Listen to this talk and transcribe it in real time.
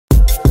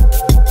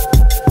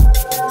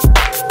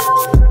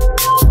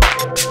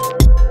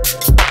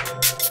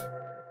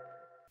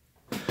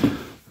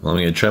Well, I'm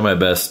gonna try my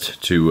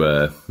best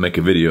to make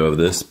a video of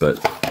this, but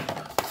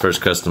first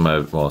custom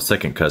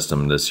second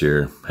custom this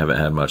year, haven't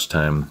had much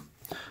time.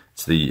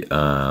 It's the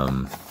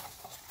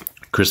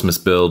Christmas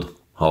build,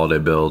 holiday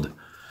build.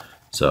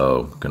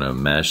 So gonna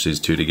mash these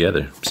two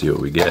together, see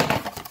what we get.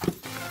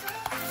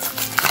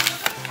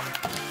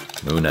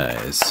 Moon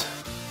eyes,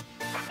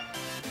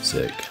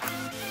 sick.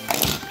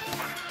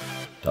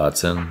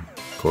 Datsun,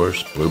 of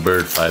course,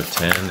 Bluebird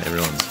 510,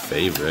 everyone's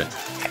favorite.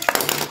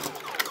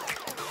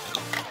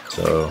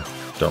 So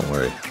don't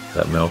worry,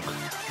 that milk,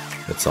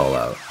 it's all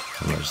out.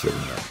 I'm just leaving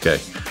that. Okay,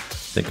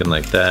 thinking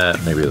like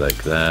that, maybe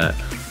like that.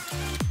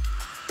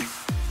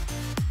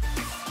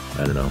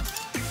 I don't know.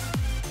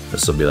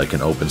 This will be like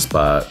an open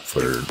spot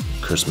for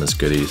Christmas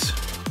goodies.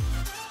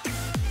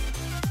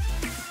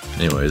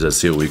 Anyways, let's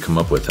see what we come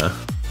up with, huh?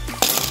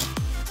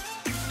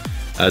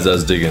 As I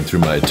was digging through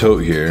my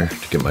tote here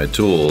to get my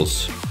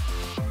tools,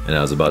 and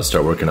I was about to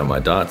start working on my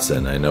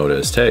Datsun, I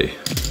noticed, hey,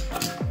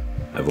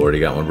 I've already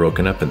got one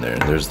broken up in there,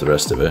 and there's the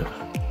rest of it.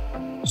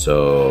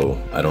 So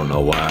I don't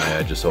know why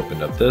I just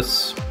opened up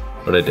this,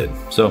 but I did.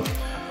 So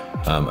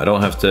I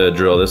don't have to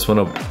drill this one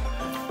up,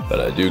 but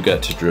I do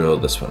get to drill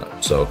this one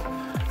up. So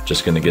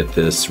just gonna get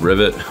this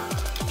rivet,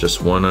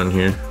 just one on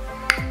here,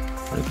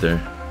 right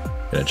there.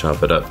 Gonna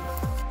chop it up.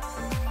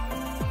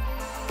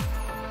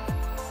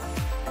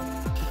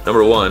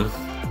 Number one,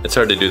 it's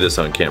hard to do this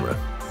on camera.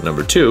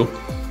 Number two,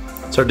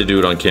 it's hard to do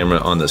it on camera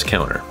on this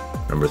counter.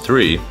 Number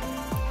three,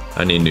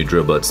 I need new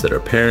drill bits that are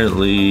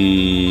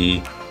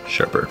apparently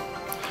sharper.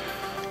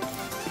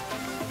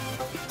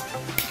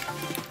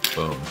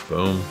 Boom,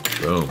 boom,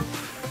 boom.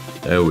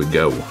 There we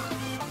go.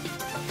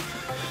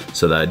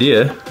 So the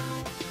idea,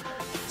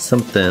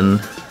 something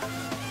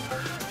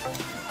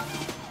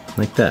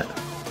like that.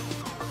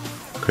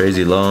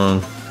 Crazy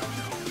long.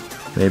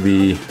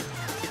 Maybe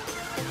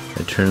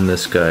I turn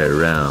this guy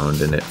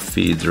around and it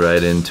feeds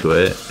right into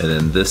it, and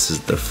then this is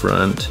the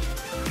front.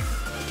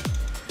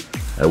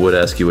 I would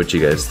ask you what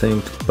you guys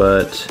think,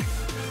 but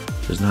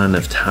there's not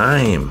enough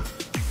time.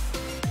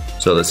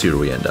 So let's see where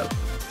we end up.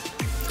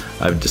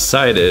 I've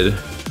decided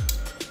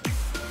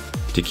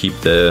to keep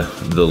the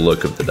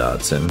look of the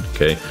Datsun,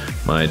 okay?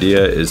 My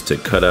idea is to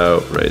cut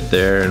out right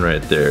there and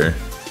right there,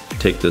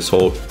 take this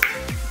whole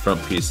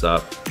front piece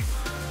off,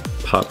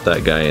 pop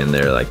that guy in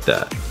there like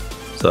that.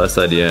 So that's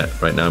the idea.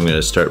 Right now I'm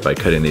gonna start by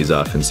cutting these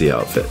off and see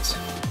how it fits.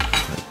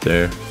 Right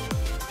there.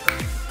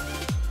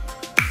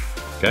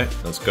 Okay,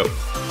 let's go.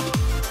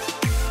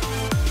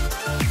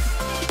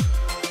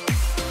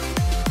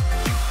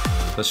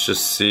 Let's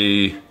just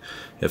see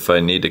if I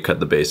need to cut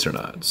the base or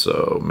not.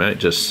 So might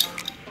just,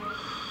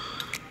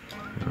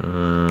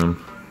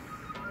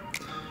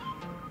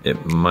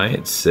 it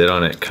might sit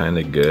on it kind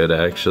of good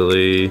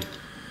actually.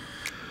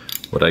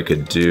 What I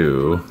could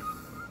do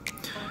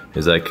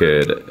is I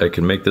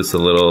could make this a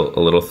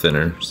little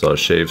thinner. So I'll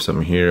shave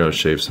some here, I'll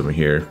shave some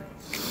here,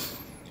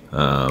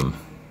 and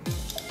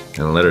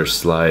let her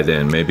slide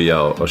in. Maybe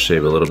I'll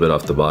shave a little bit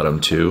off the bottom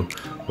too.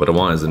 What I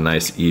want is a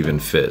nice even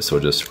fit, so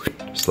it just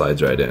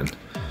slides right in.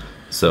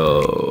 So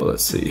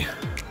let's see.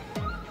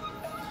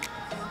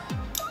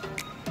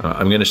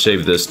 I'm gonna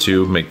shave this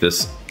too, make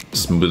this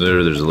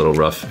smoother. There's a little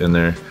rough in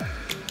there,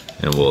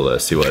 and we'll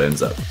see what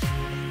ends up.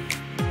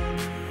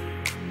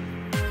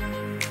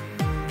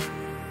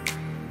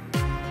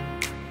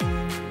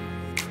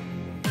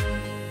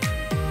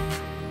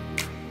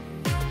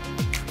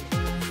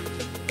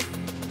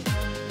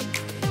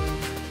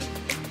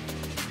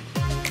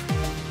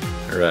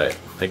 All right,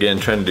 again,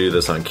 trying to do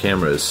this on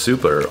camera is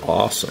super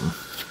awesome.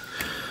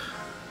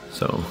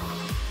 So,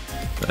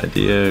 the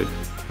idea,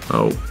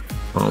 oh,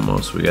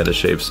 almost, we gotta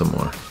shave some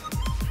more.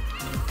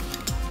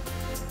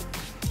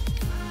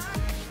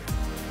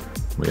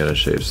 We gotta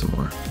shave some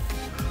more.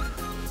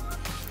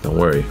 Don't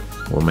worry,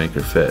 we'll make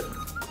her fit.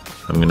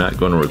 I'm not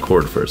gonna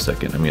record for a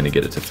second, I'm gonna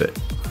get it to fit.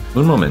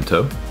 Un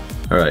momento.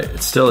 All right,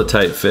 it's still a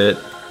tight fit.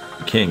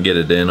 Can't get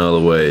it in all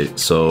the way,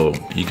 so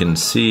you can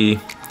see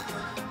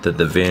that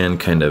the van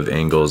kind of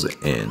angles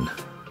in,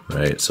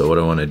 right? So what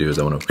I wanna do is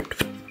I wanna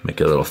make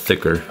it a little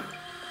thicker.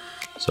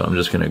 So I'm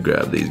just gonna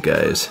grab these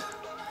guys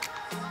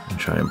and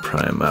try and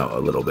pry them out a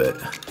little bit.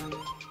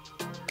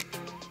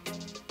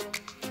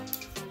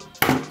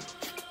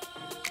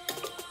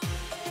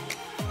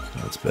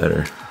 That's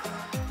better.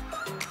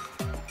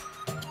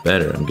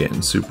 Better, I'm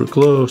getting super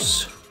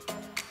close.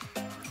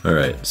 All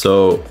right,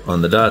 so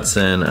on the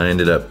Datsun, I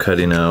ended up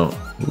cutting out,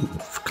 ooh,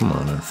 come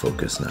on,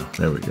 unfocus now,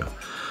 there we go.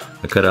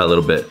 I cut out a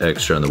little bit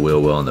extra on the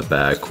wheel well on the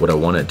back. What I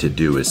want it to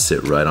do is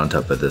sit right on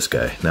top of this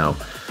guy. Now,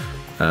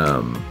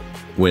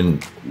 when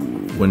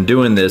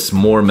doing this,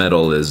 more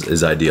metal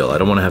is ideal. I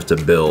don't want to have to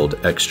build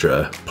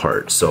extra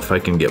parts. So if I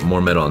can get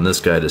more metal on this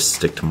guy to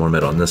stick to more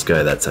metal on this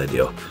guy, that's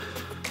ideal.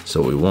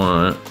 So we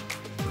want,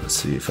 let's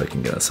see if I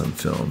can get us on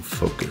film,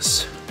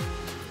 focus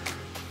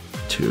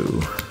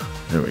to,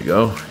 there we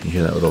go. You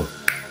hear that little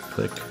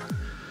click?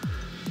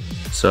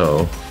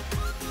 So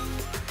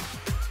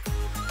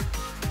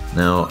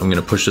Now I'm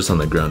gonna push this on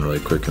the ground really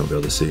quick and we'll be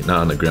able to see. Not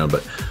on the ground,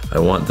 but I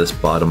want this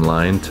bottom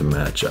line to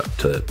match up,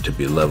 to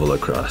be level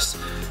across.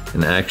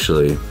 And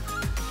actually,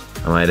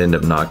 I might end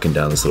up knocking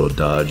down this little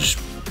Dodge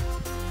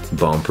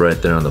bump right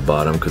there on the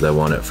bottom because I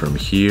want it from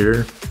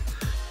here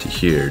to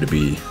here to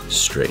be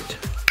straight.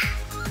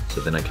 So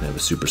then I can have a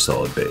super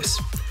solid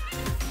base.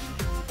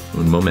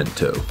 Un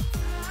momento.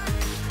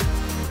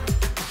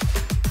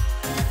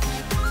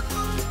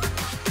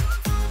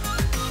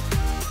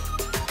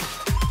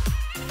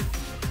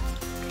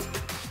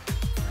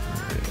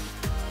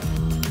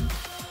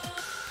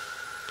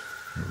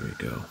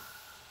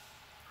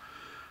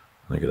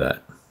 Look at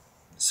that.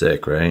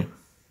 Sick, right?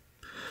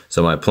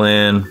 So my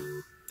plan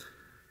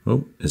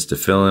is to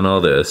fill in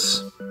all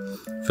this.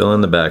 Fill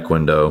in the back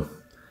window.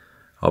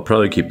 I'll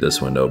probably keep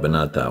this window, but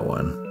not that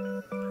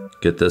one.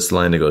 Get this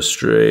line to go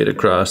straight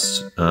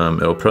across.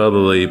 It'll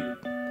probably... I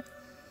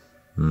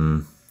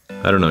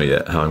don't know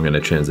yet how I'm going to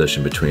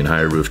transition between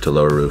higher roof to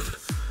lower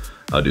roof.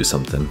 I'll do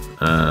something.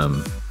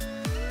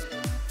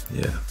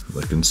 Yeah,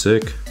 looking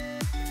sick.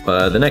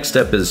 The next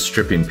step is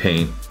stripping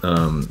paint.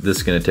 This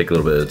is going to take a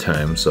little bit of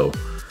time, so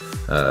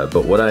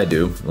but what I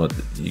do, well,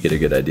 you get a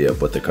good idea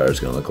of what the car is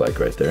going to look like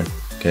right there.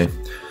 Okay,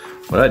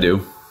 what I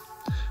do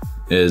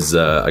is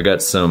I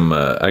got some,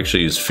 I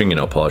actually used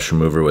fingernail polish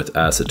remover with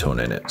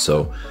acetone in it.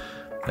 So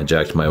I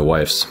jacked my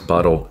wife's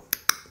bottle,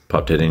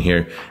 popped it in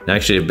here, and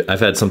actually I've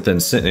had something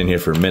sitting in here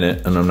for a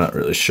minute, and I'm not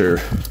really sure.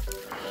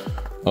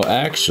 Oh,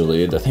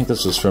 actually, I think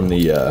this was from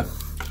the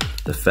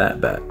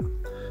Fat Bat.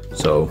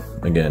 So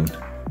again.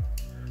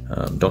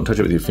 Don't touch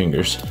it with your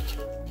fingers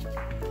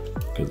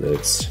because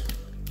it's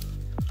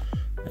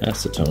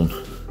acetone.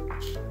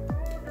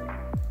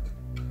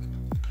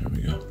 There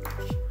we go.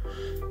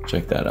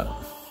 Check that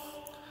out.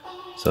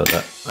 So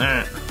that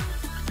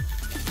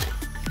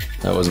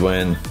was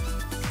when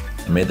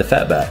I made the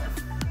Fat Bat.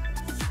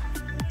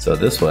 So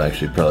this will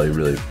actually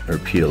probably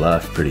peel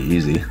off pretty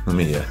easy. Let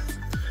me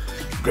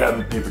grab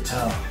a paper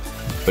towel.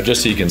 But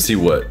just so you can see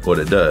what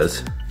it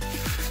does.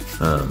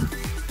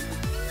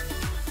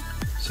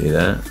 See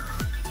that?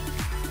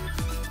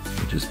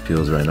 It just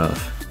peels right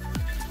off.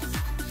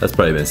 That's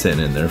probably been sitting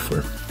in there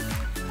for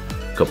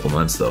a couple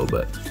months though,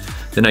 but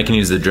then I can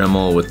use the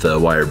Dremel with the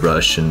wire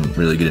brush and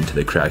really get into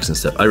the cracks and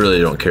stuff. I really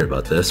don't care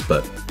about this,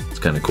 but it's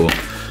kind of cool.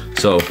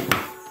 So,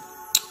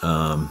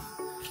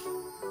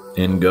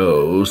 in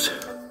goes.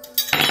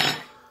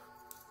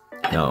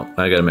 Now,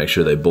 I gotta make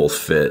sure they both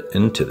fit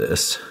into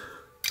this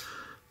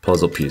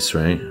puzzle piece,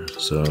 right?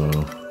 So,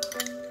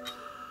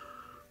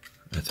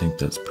 I think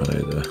that's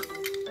probably the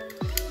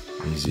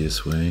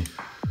easiest way.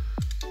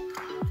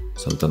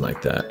 Something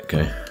like that,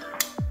 okay?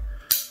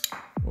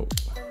 Whoa.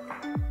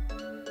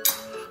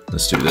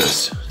 Let's do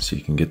this so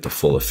you can get the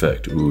full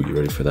effect. Ooh, you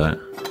ready for that?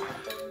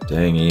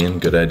 Dang, Ian,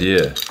 good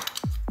idea.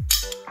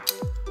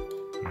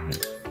 All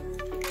right.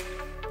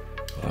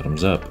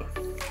 Bottoms up.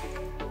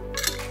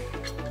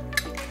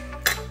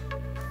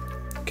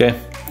 Okay,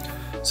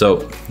 so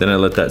then I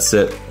let that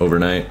sit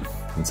overnight.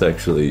 It's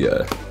actually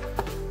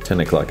 10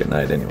 o'clock at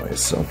night anyways,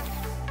 so.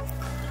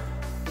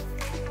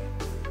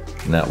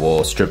 And that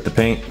will strip the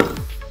paint.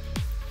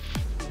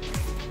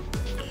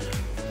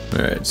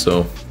 All right,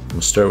 so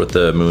we'll start with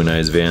the Moon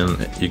Eyes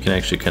van. You can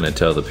actually kind of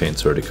tell the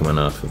paint's already coming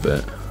off a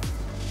bit.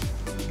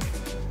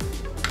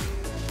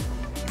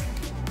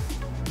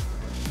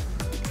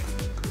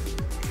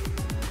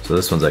 So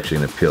this one's actually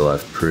gonna peel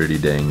off pretty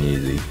dang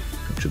easy,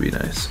 which will be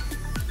nice.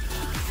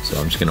 So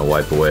I'm just gonna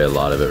wipe away a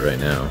lot of it right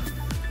now.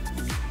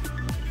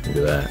 Look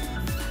at that.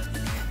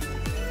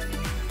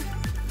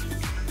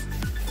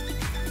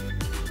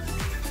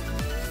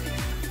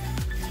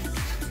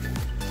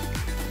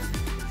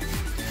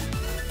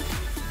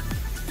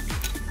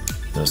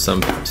 Now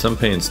some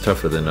paint's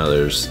tougher than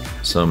others.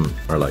 Some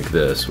are like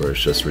this, where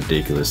it's just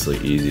ridiculously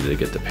easy to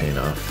get the paint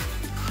off.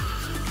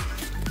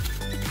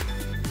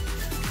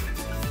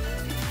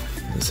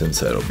 This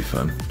inside will be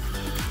fun.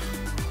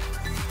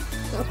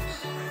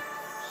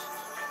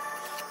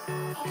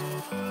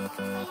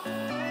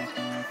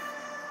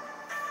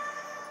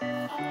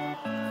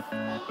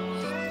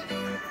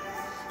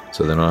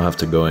 So then I'll have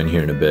to go in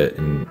here in a bit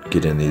and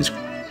get in these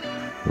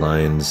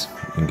lines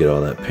and get all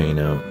that paint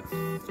out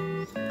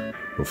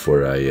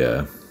before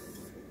I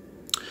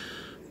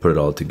put it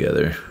all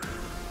together.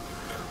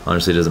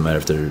 Honestly, it doesn't matter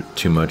if they're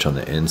too much on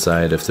the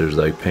inside. If there's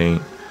like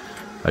paint,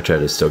 I try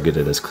to still get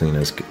it as clean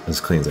as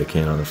I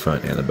can on the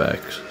front and the back.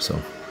 So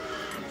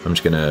I'm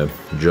just gonna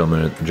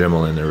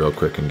Dremel in there real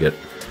quick and get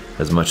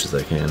as much as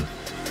I can.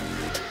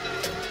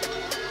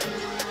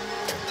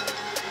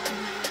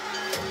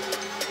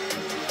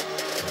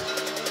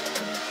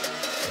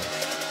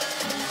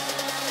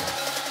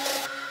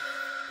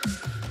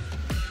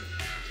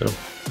 So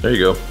there you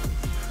go.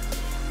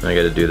 I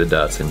gotta do the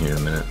dots in here in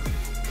a minute.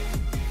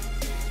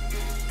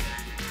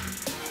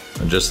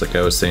 And just like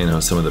I was saying how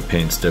some of the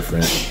paint's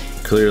different,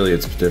 clearly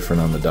it's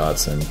different on the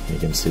Datsun. You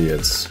can see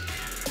it's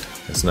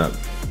not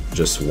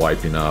just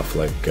wiping off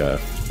like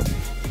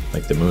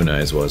the Moon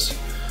Eyes was.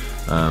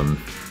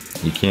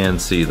 You can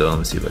see though, let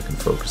me see if I can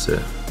focus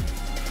it.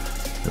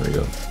 There we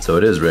go. So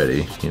it is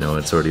ready, you know,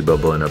 it's already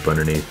bubbling up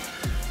underneath.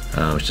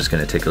 It's just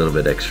gonna take a little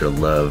bit extra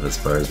love as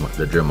far as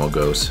the Dremel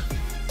goes.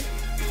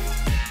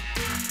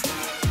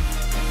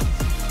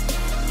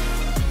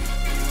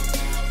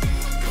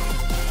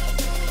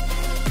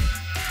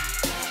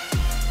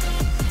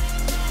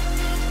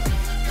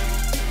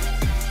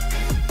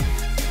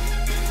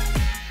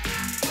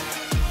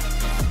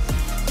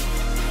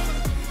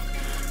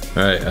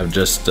 Alright, I've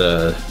just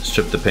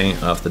stripped the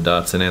paint off the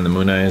Datsun and the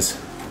Moon Eyes.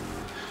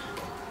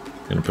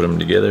 Gonna put them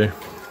together.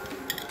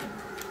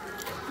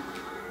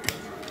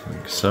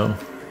 Like so.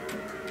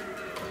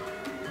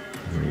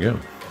 There we go.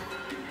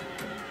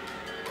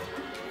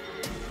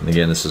 And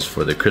again, this is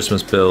for the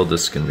Christmas build.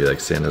 This is gonna be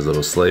like Santa's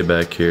little sleigh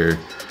back here.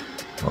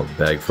 A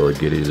bag full of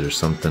goodies or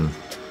something.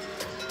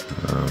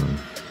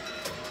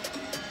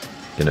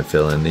 Gonna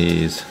fill in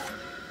these.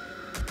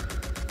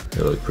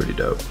 They look pretty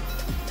dope.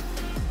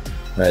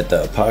 Alright,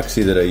 the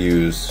epoxy that I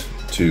use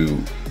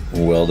to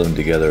weld them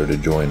together or to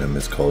join them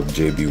is called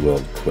JB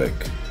Weld Quick.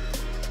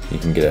 You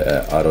can get it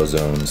at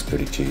AutoZone, it's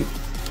pretty cheap.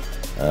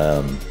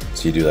 So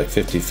you do like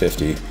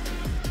 50-50.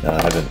 Now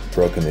I haven't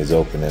broken these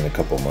open in a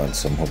couple months,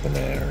 so I'm hoping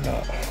they are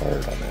not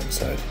hard on the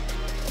inside.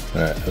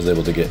 Alright, I was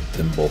able to get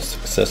them both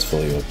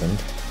successfully opened.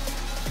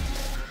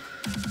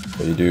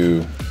 So you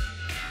do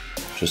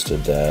just a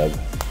dab.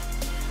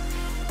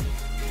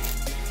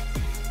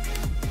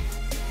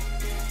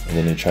 And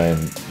then you try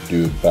and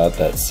do about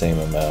that same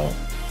amount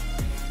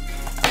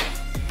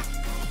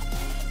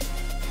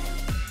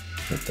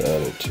with the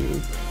other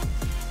tube.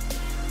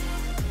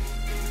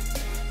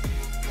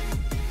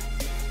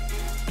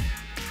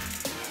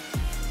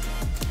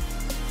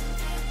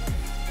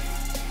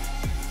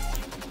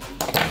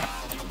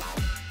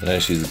 Then I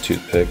just use a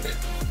toothpick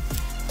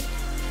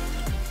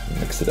and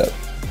mix it up.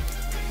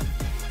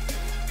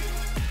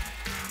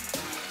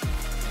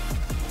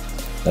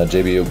 Now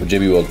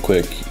JB Weld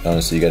Quick,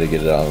 honestly you gotta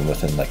get it on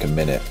within like a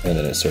minute and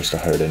then it starts to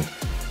harden.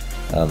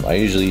 I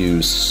usually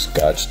use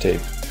Scotch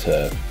tape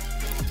to,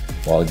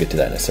 well I'll get to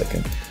that in a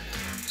second.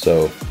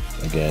 So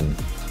again,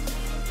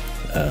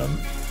 and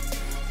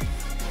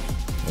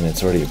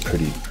it's already a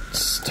pretty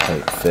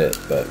tight fit,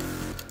 but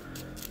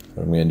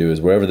what I'm gonna do is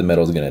wherever the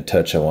metal is gonna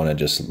touch, I wanna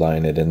just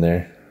line it in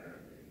there.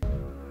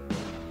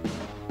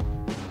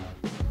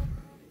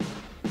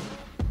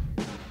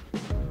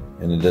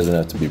 And it doesn't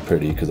have to be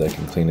pretty because I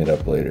can clean it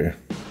up later.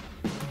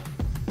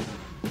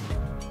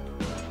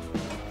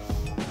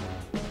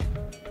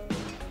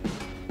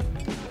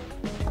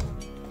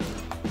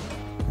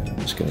 And I'm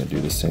just gonna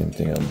do the same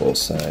thing on both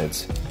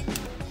sides.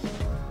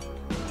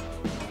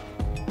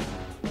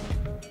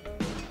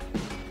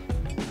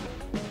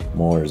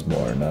 More is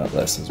more, not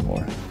less is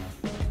more.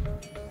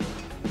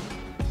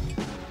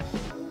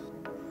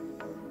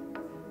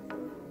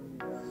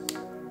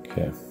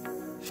 Okay,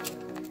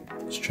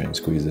 let's try and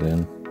squeeze it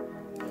in.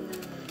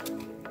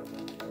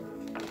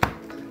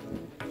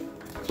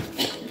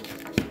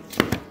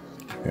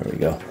 There we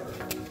go.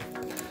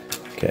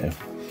 Okay.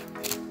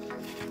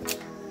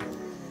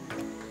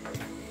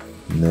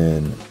 And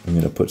then I'm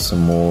gonna put some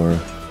more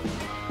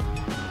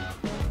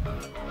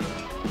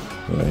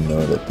when I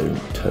know that they're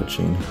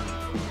touching.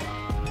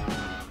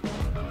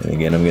 And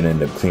again, I'm gonna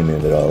end up cleaning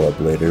it all up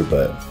later,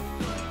 but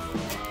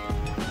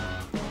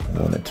I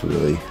want it to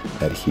really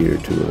adhere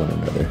to one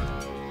another.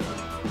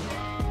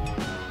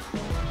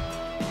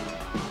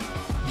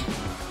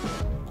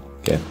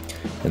 Okay,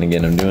 and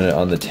again, I'm doing it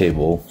on the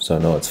table, so I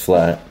know it's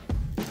flat.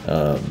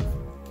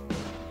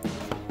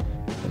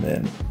 And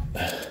then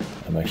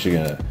I'm actually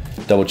gonna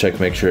double check,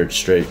 make sure it's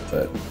straight,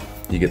 but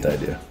you get the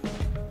idea.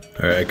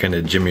 All right, I kind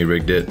of jimmy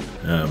rigged it,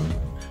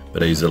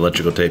 but I use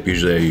electrical tape.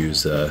 Usually I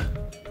use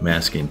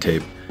masking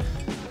tape,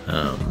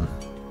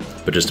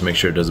 but just to make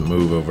sure it doesn't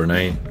move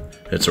overnight.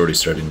 It's already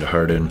starting to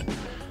harden,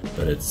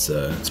 but it's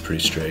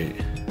pretty straight.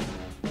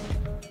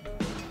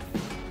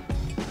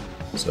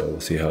 So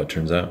we'll see how it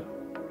turns out.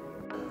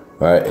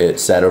 All right, it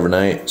sat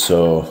overnight,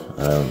 so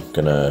I'm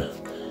gonna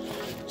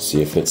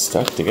see if it's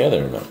stuck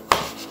together or not.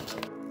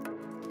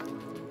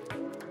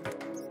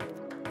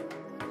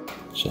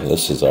 So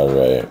this is all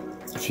right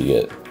if you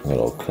get a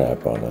little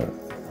crap on it.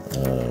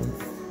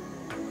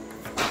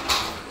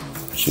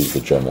 Just use the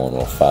Dremel and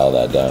we'll file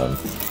that down.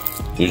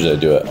 Usually I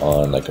do it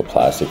on like a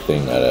plastic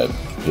thing, not a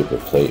paper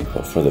plate,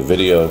 but for the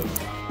video,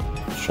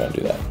 let's try and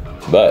do that.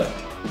 But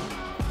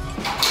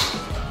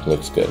it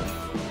looks good.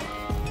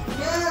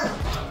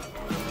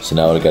 So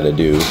now what I gotta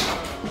do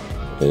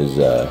is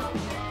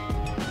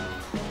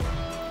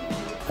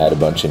add a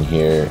bunch in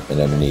here and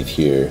underneath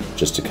here,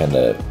 just to kind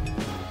of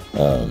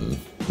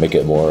make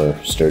it more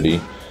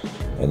sturdy.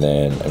 And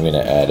then I'm gonna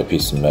add a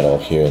piece of metal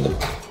here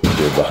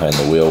here behind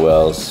the wheel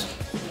wells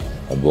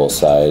on both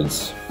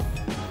sides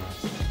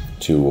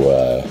to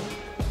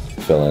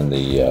fill in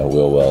the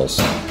wheel wells,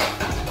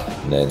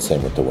 and then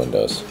same with the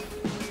windows.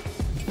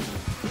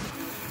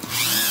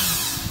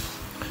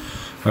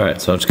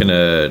 Alright, so I'm just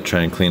gonna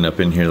try and clean up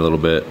in here a little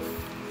bit,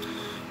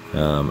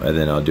 and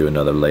then I'll do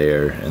another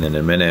layer, and then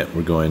in a minute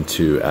we're going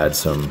to add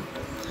some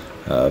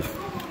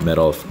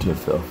metal to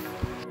fill.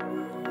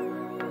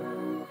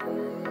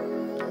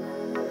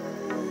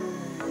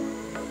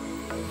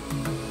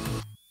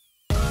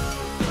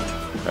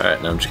 All right,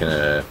 now I'm just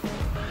gonna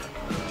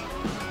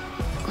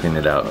clean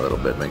it out a little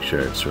bit, make sure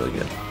it's really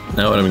good.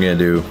 Now what I'm gonna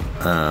do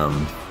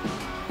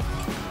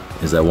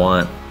is I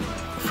want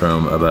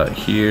from about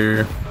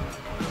here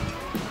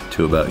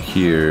to about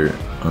here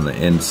on the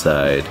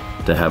inside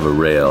to have a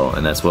rail,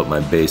 and that's what my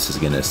base is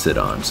gonna sit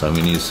on. So I'm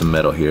gonna use some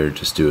metal here,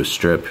 just do a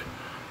strip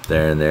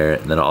there and there,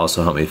 and that'll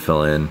also help me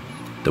fill in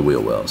the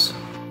wheel wells.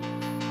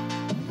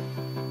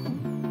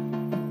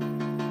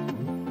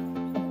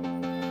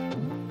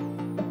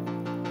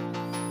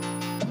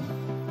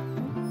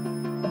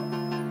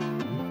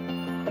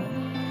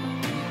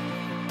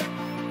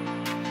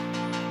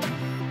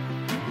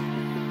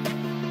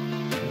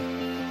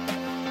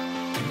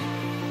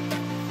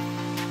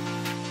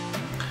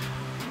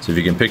 So if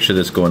you can picture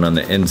this going on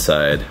the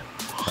inside,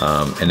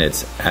 and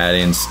it's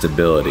adding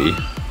stability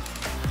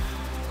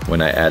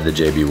when I add the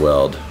JB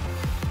weld.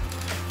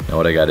 Now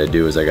what I gotta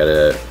do is I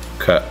gotta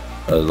cut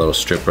a little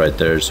strip right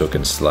there so it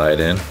can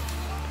slide in.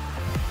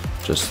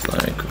 Just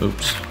like,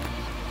 oops.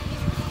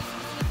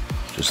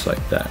 Just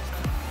like that.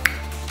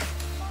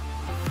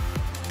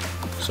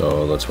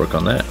 So let's work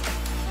on that.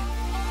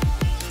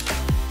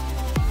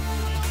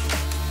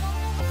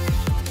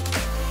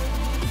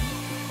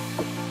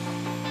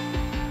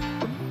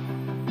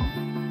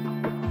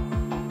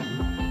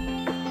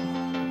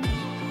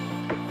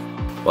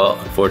 Well,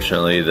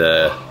 unfortunately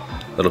the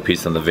little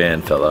piece on the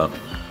van fell out,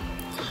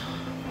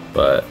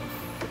 but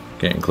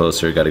getting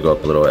closer, got to go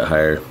up a little bit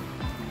higher.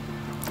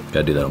 Got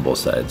to do that on both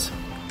sides.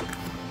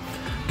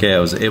 Okay, I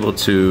was able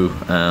to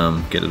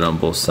get it on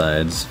both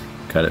sides,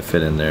 got it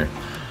fit in there.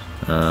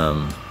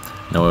 Now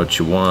what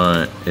you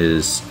want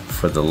is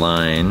for the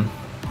line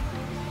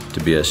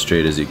to be as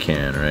straight as you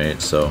can, right?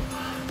 So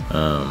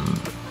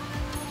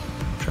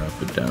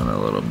drop it down a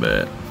little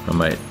bit. I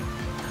might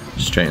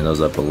straighten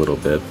those up a little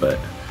bit, but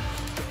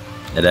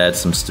it adds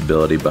some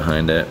stability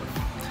behind it.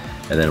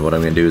 And then what I'm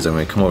gonna do is I'm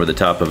gonna come over the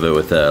top of it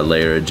with a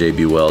layer of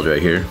JB weld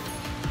right here,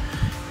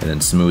 and then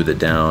smooth it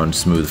down,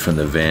 smooth from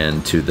the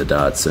van to the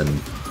Datsun.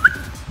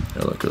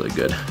 It'll look really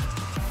good.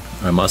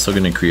 I'm also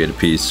gonna create a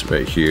piece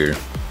right here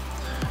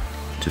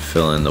to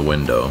fill in the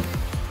window.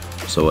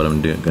 So what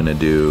I'm gonna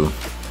do,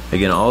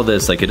 again, all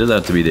this, like, it doesn't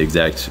have to be the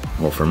exact,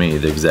 well for me,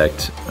 the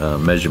exact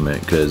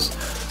measurement, because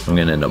I'm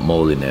gonna end up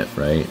molding it,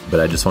 right? But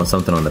I just want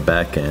something on the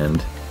back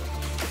end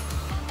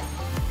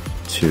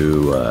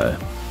to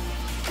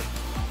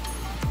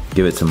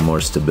give it some more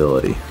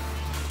stability.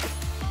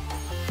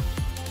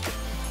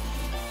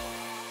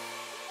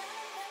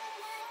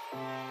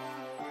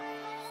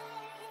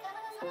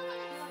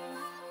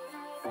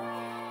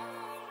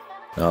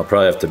 I'll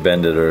probably have to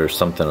bend it or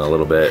something a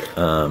little bit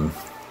to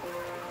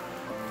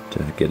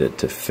get it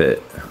to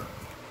fit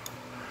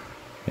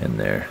in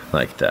there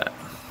like that.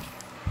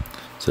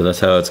 So that's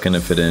how it's going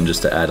to fit in,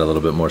 just to add a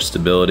little bit more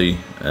stability.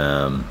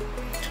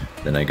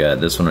 Then I got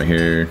this one right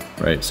here,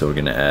 right? So we're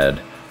gonna add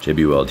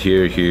JB weld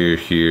here, here,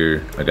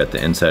 here. I got the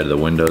inside of the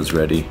windows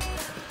ready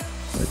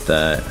with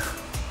that.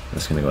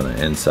 That's gonna go on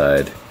the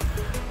inside.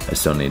 I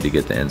still need to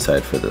get the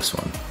inside for this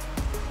one.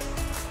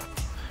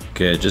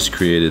 Okay, I just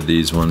created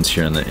these ones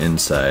here on the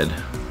inside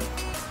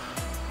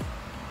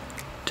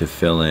to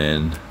fill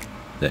in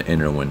the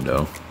inner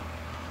window,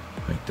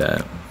 like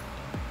that.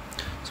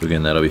 So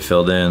again, that'll be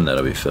filled in,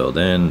 that'll be filled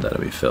in,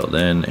 that'll be filled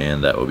in,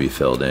 and that will be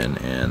filled in,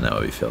 and that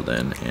will be filled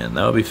in, and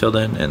that will be filled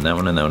in, and that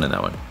one, and that one, and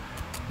that one.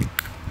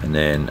 And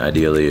then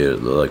ideally it'll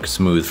look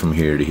smooth from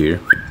here to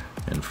here,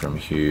 and from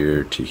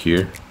here to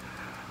here,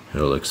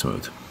 it'll look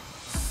smooth.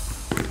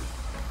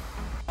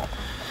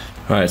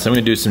 Alright, so I'm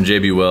gonna do some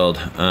JB weld.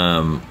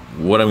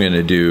 What I'm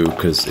gonna do,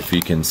 because if you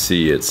can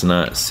see, it's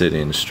not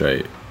sitting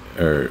straight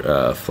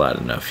or flat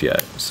enough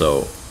yet.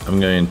 So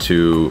I'm going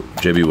to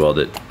JB weld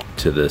it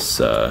to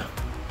this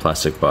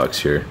plastic box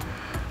here,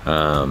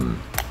 and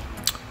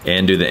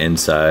do the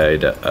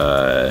inside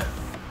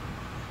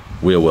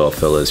wheel well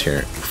fillers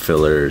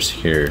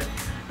here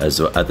as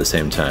at the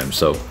same time.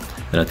 So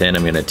then at the end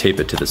I'm going to tape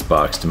it to this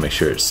box to make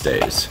sure it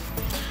stays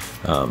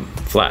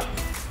flat.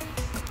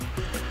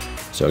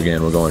 So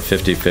again, we're going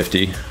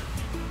 50-50.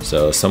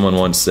 So someone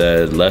once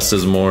said less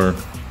is more,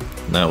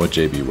 not with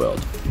JB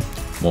weld.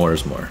 More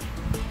is more.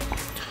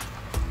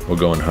 We're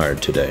going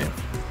hard today.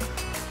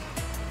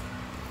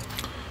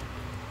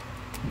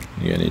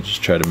 Again, you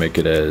just try to make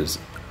it as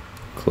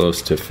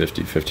close to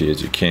 50-50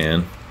 as you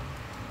can.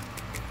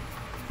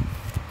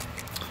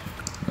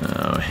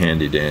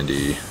 Handy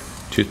dandy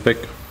toothpick.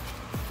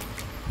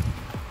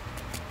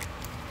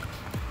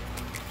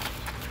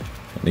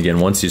 And again,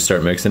 once you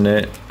start mixing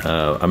it,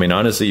 I mean,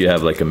 honestly, you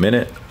have like a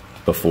minute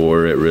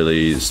before it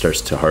really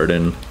starts to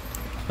harden.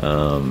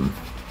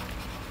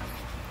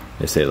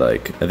 They say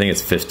like, I think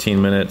it's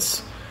 15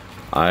 minutes.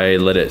 I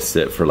let it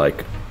sit for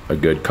like a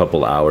good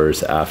couple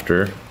hours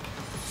after,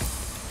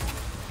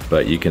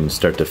 but you can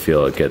start to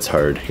feel it gets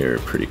hard here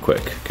pretty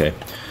quick, okay?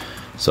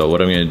 So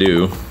what I'm gonna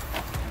do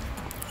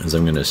is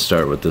I'm gonna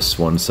start with this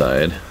one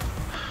side,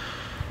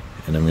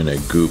 and I'm gonna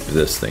goop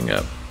this thing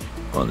up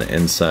on the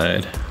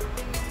inside,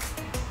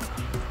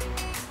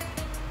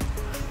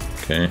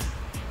 okay?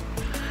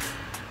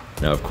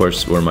 Now of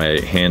course where my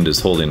hand is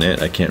holding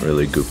it, I can't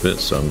really goop it,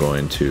 so I'm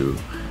going to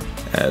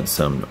add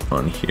some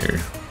on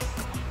here.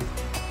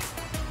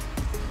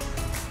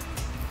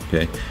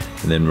 Okay,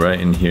 and then right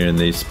in here in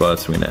these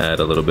spots I'm going to add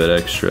a little bit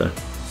extra,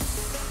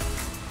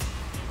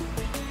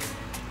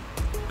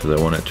 because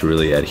I want it to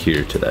really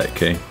adhere to that,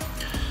 okay?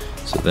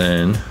 So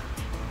then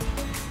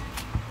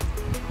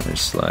I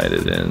slide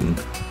it in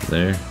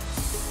there.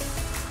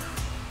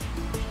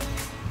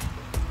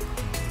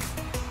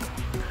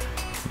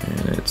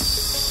 And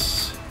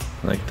it's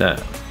like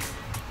that.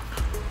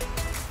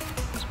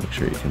 Let's make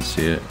sure you can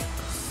see it.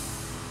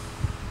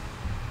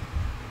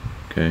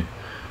 Okay,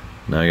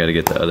 now I gotta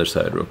get the other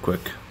side real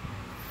quick.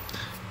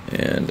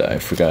 And I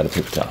forgot a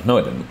paper towel. No,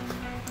 I didn't.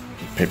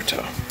 Paper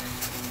towel.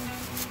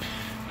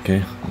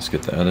 Okay, let's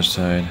get the other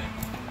side.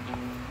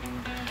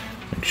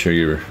 Make sure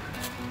you're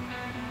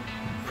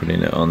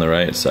putting it on the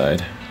right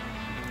side.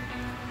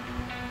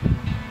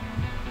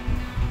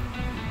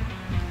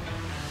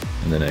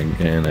 And then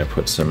again, I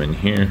put some in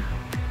here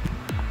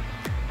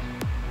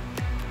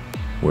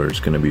where it's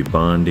going to be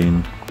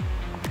bonding.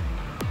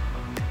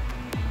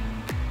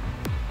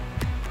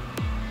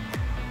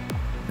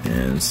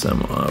 And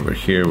some over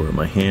here where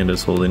my hand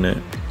is holding it.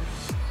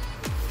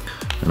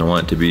 And I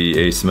want it to be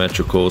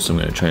asymmetrical, so I'm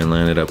going to try and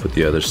line it up with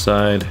the other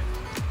side.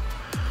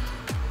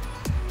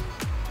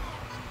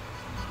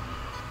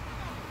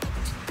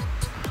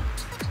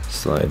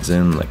 Slides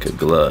in like a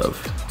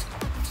glove.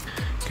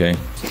 Okay,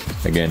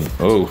 again,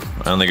 oh,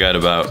 I only got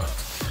about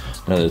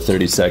another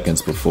 30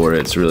 seconds before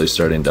it's really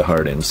starting to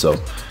harden, so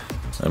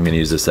I'm going to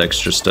use this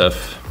extra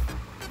stuff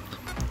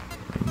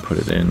and put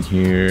it in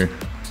here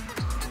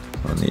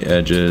on the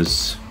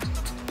edges.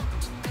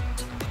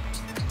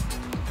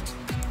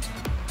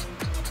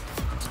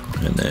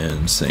 And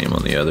then same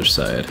on the other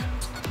side.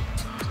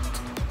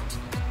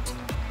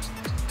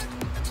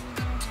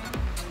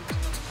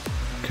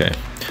 Okay,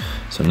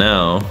 so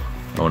now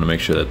I want to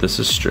make sure that this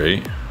is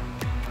straight,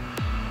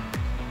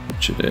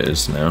 which it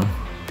is now,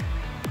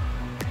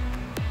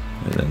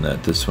 and then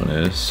that this one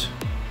is,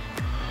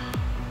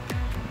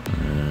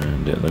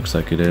 and it looks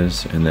like it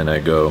is, and then I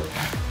go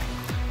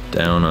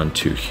down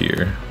onto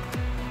here.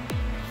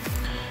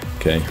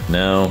 Okay,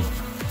 now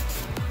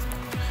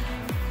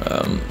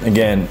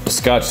again,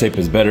 Scotch tape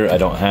is better. I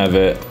don't have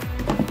it,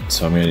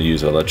 so I'm going to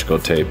use electrical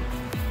tape,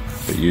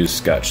 but use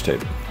Scotch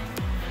tape.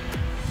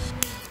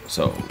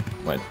 So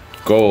my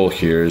goal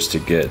here is to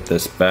get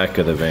this back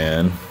of the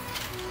van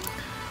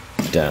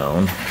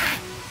down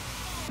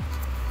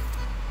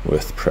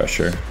with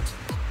pressure,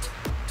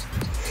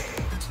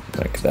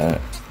 like that.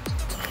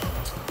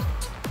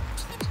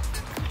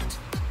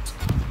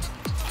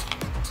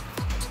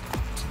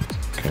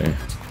 Okay,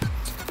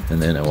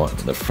 and then I want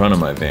the front of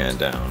my van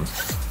down,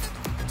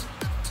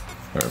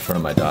 or in front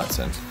of my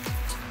Datsun.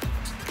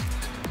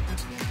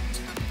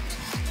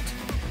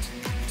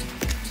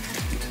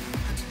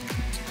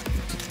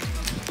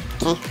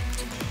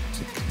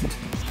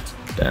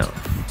 Down.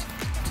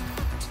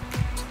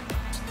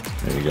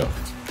 There you go.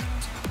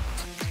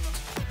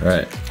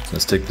 Alright,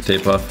 let's take the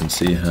tape off and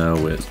see how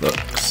it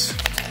looks.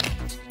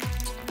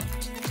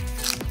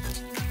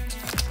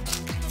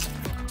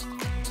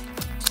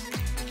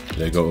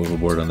 Did I go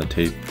overboard on the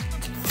tape?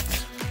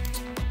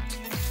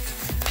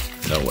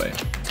 No way.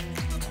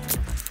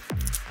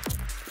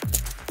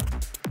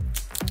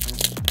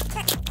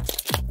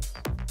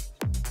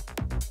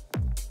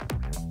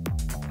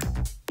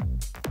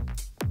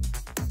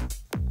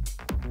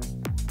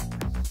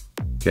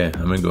 Okay,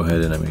 I'm gonna go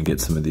ahead and I'm gonna get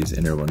some of these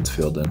inner ones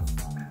filled in.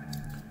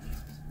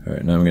 All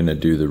right, now I'm gonna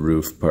do the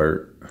roof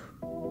part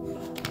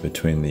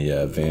between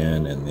the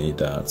van and the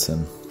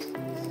Datsun.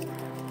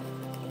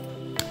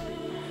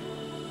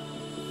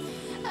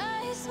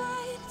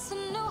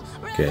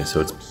 Okay,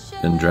 so it's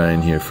been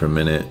drying here for a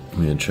minute.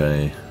 I'm gonna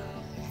try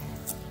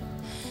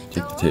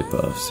take the tape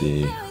off,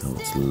 see how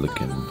it's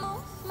looking.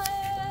 Look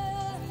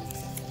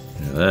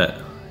at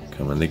that,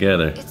 coming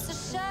together.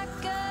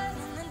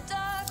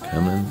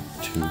 Coming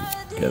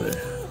together.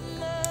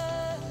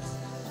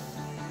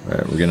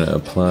 Alright, we're gonna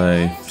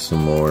apply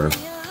some more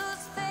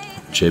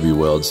JB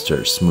Weld,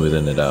 start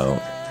smoothing it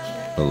out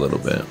a little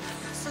bit.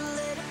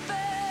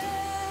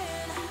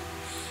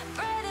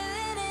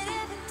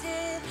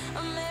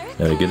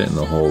 Now to get it in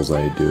the holes,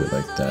 I do it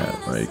like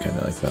that, where you kind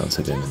of like bounce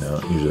it in and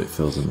out. Usually it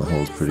fills in the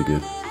holes pretty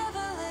good.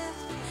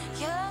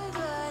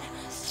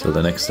 So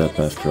the next step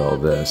after all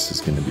this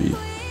is going to be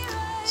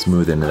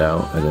smoothing it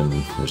out, and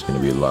then there's going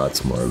to be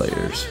lots more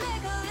layers.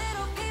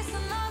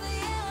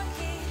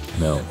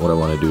 Now what I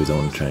want to do is I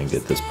want to try and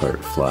get this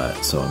part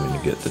flat, so I'm going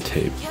to get the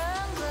tape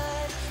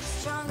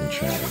and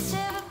try and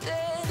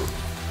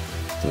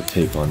put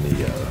tape on the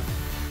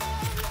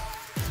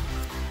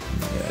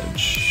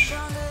edge.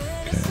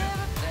 Okay,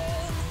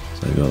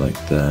 so I go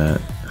like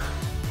that,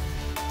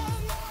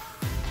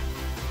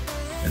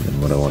 and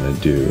then what I want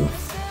to do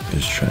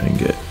is try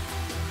and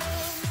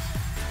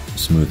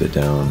smooth it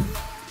down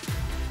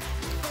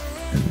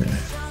in there.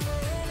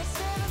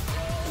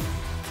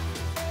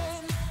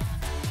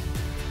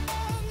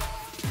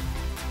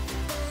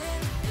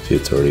 See,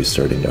 it's already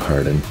starting to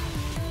harden.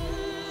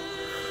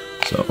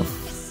 So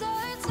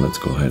let's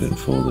go ahead and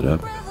fold it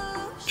up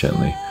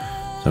gently.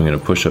 So I'm gonna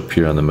push up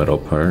here on the middle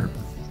part,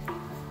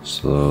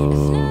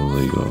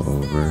 slowly go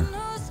over,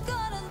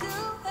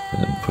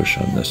 and then push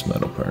on this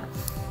metal part.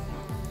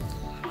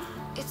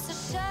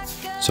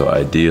 So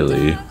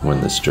ideally,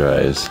 when this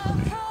dries,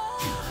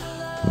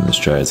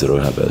 it'll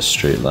have a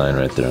straight line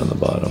right there on the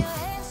bottom.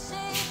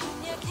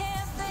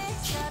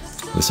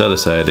 This other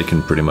side, it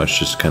can pretty much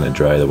just kind of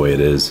dry the way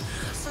it is.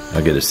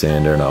 I'll get a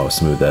sander and I'll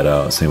smooth that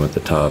out. Same with the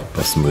top,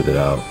 I'll smooth it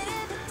out.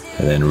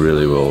 And then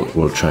really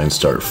we'll try and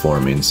start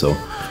forming. So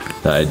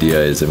the idea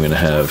is I'm gonna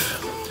have,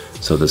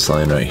 so this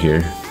line right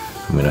here,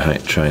 I'm gonna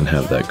try and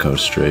have that go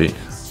straight.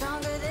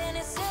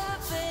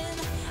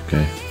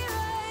 Okay.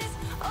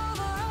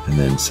 And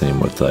then same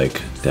with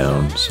like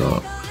down,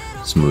 so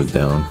smooth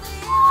down.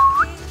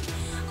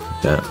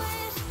 Like that.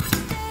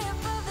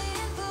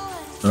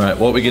 Alright,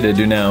 what we get to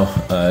do now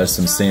is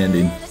some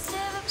sanding.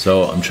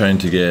 So I'm trying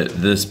to get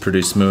this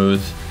pretty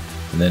smooth,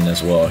 and then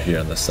as well here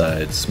on the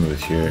side, smooth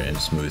here and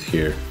smooth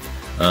here.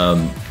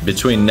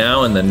 Between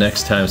now and the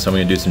next time, so I'm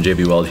going to do some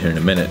JB Weld here in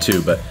a minute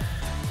too, but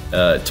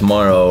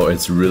tomorrow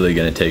it's really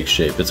going to take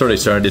shape. It's already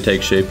started to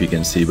take shape, you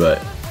can see,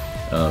 but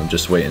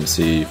just wait and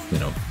see, you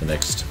know, the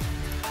next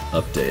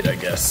update, I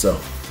guess. So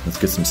let's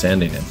get some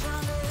sanding in.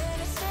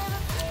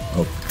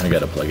 Oh, I got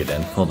to plug it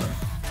in. Hold on.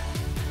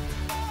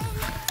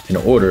 In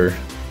order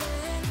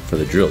for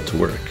the drill to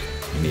work,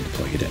 you need to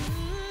plug it in.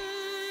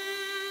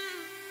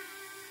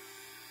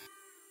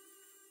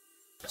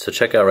 So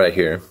check out right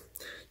here.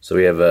 So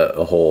we have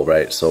a hole,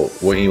 right? So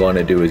what you want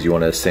to do is you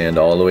want to sand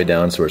all the way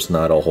down so it's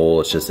not a hole,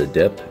 it's just a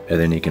dip, and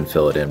then you can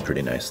fill it in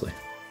pretty nicely.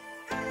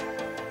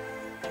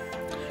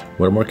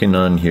 What I'm working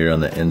on here on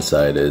the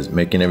inside is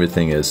making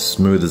everything as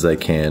smooth as I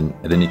can,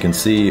 and then you can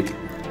see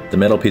the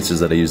metal pieces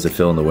that I use to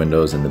fill in the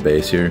windows and the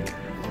base here.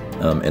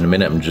 In a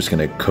minute I'm just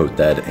going to coat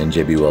that in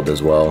JB Weld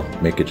as well,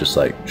 make it just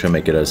like, try to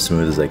make it as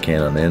smooth as I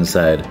can on the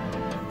inside.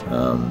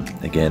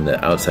 Again,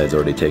 the outside's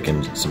already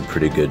taken some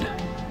pretty good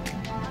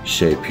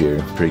shape here,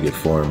 pretty good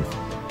form.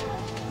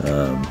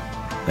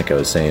 Like I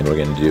was saying, we're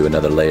going to do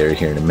another layer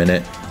here in a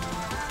minute,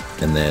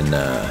 and then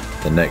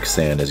the next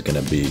sand is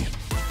going to be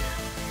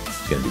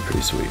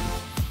pretty sweet.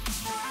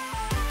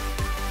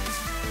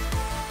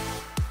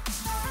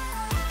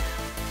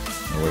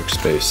 My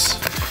workspace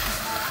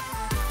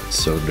is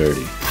so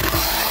dirty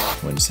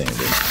when sanding.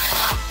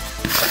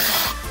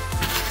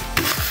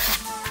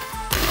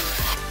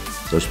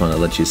 So I just want to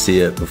let you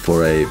see it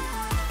before I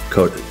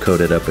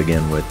coat it up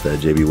again with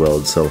JB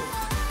Weld. So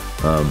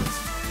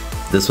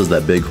this was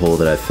that big hole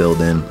that I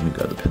filled in. Let me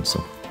grab the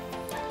pencil.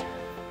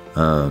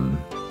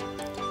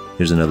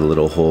 Here's another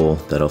little hole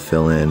that I'll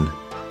fill in.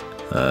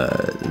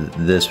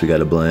 This we got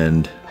to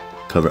blend,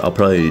 cover. I'll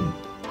probably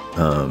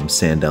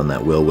sand down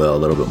that wheel well a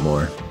little bit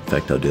more. In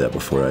fact, I'll do that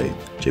before I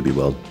JB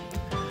Weld.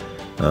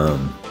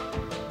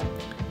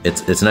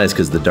 It's nice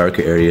because the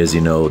darker areas,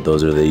 you know,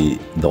 those are the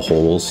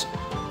holes.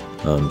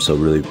 So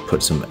really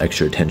put some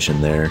extra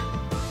attention there.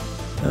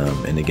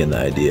 And again, the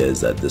idea is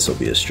that this will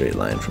be a straight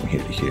line from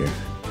here to here,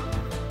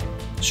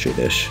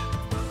 straight-ish.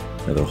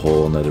 Another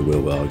hole, another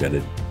wheel well. I got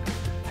to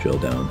drill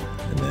down,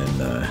 and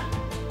then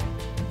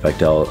in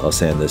fact, I'll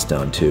sand this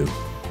down too,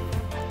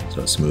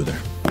 so it's smoother.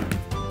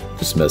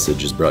 This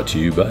message is brought to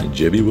you by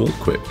JB Weld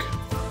Quick.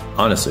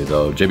 Honestly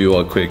though, JB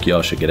Weld Quick,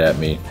 y'all should get at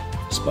me,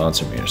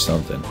 sponsor me or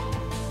something.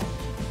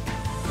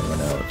 I run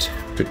out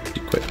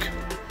pretty quick.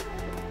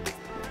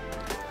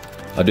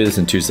 I'll do this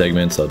in 2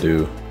 segments. I'll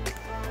do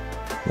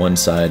one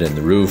side and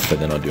the roof,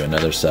 and then I'll do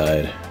another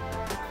side,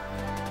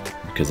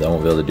 because I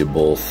won't be able to do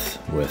both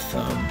with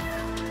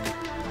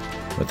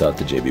without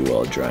the JB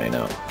Weld drying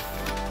out.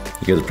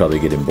 You guys are probably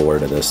getting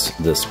bored of this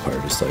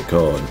part. It's like,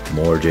 oh,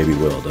 more JB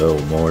Weld, oh,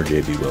 more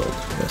JB Weld.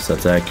 Yes,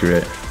 that's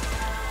accurate.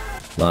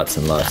 Lots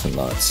and lots and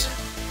lots.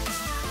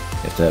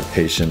 You have to have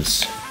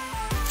patience.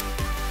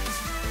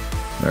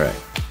 All right,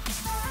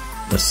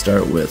 let's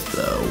start with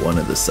one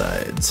of the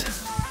sides.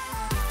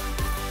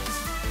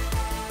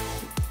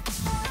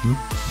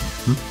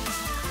 Put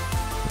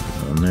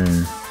it on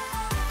there.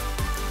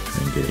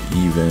 Try and get it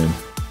even.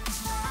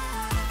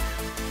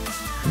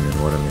 And then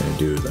what I'm going to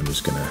do is I'm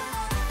just going to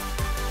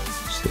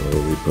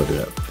slowly put it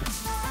up.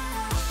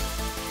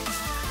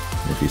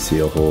 And if you see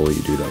a hole,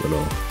 you do that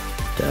little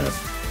dab.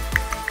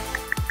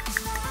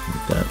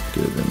 Like that,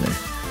 get it in there.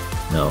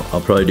 Now,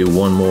 I'll probably do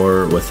one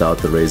more without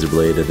the razor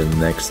blade, and then the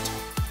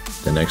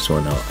next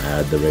one I'll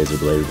add the razor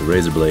blade. The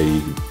razor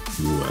blade,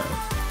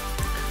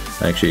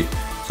 actually,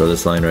 so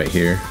this line right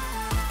here,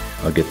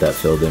 I'll get that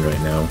filled in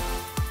right now.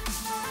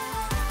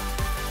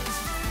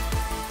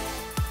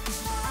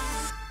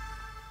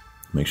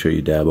 Make sure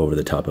you dab over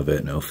the top of it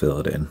and I'll fill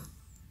it in.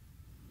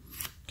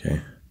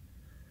 Okay,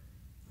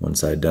 one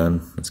side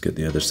done. Let's get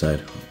the other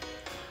side.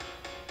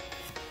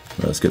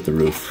 Now let's get the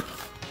roof.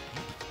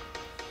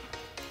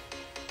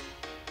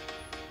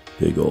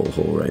 Big old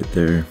hole right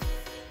there.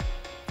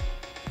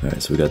 All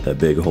right, so we got that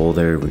big hole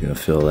there. We're gonna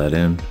fill that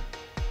in.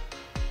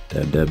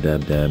 Dab, dab,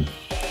 dab, dab.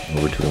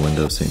 Over to the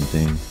window, same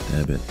thing.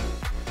 Dab it.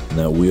 And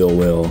that wheel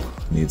well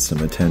needs some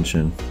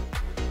attention.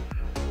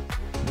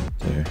 Right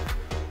there.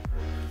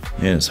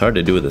 Man, it's hard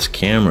to do with this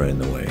camera in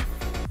the way.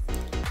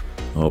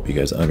 I hope you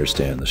guys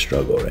understand the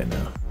struggle right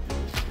now.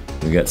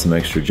 We got some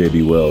extra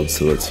JB Weld,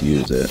 so let's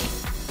use it.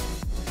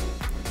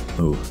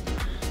 Oh,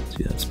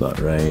 see that spot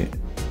right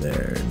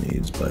there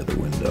needs by the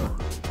window.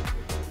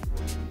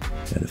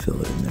 Gotta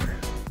fill it in there.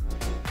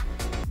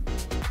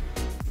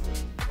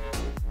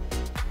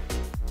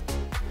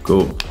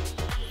 Cool.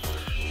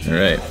 All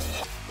right.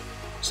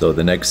 So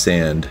the next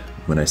sand,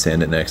 when I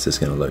sand it next, it's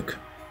gonna look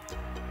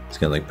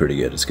pretty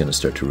good. It's gonna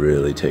start to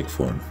really take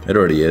form. It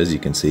already is, you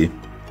can see.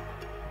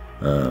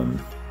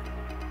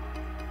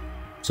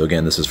 So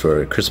again, this is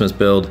for a Christmas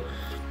build.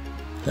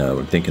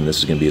 We're thinking this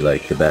is gonna be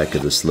like the back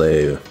of the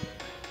sleigh,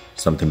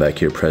 something back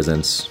here,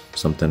 presents,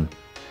 something.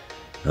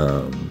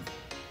 I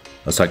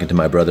was talking to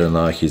my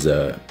brother-in-law. He's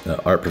an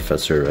art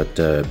professor at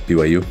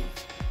BYU.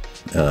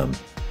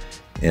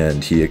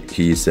 And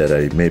he said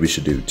I maybe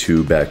should do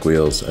 2 back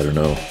wheels. I don't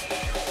know.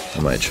 I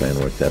might try and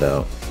work that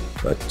out.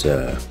 But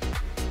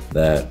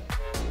that,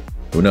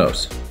 who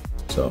knows?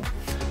 So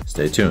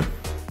stay tuned.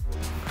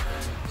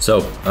 So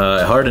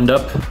it hardened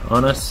up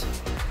on us.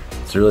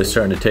 It's really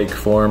starting to take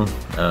form.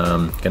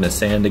 Gonna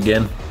sand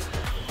again,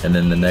 and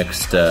then the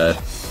next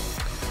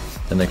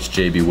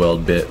JB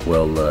Weld bit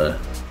will.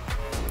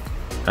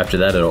 After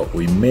that,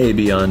 we may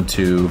be on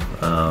to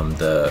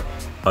the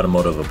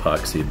automotive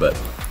epoxy, but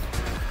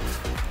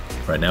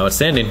right now it's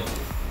sanding.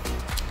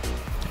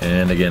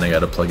 And again, I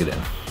gotta plug it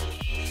in.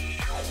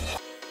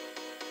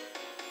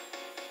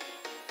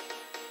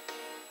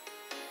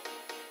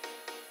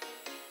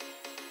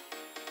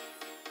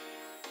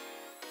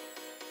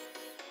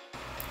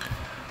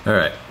 All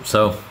right,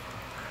 so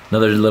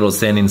another little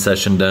sanding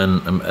session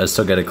done. I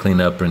still gotta clean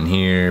up in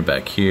here,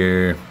 back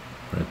here,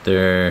 right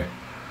there,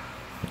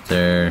 right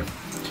there,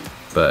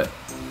 but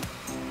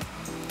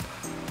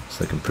it's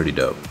looking pretty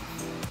dope.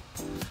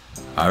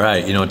 All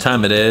right, you know what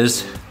time it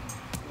is?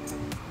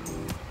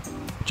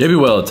 JB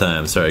Weld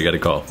time. Sorry, I got a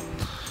call.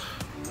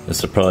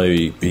 This will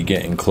probably be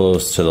getting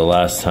close to the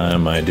last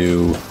time I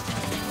do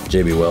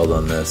JB Weld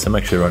on this. I'm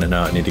actually running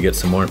out. I need to get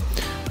some more.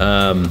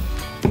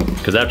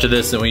 Because after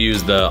this, then we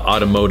use the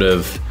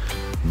automotive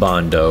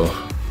Bondo.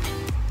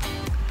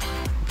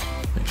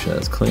 Make sure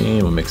that's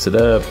clean. We'll mix it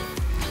up.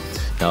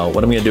 Now,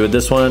 what I'm gonna do with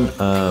this one,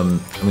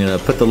 I'm gonna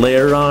put the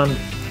layer on,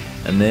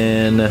 and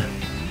then,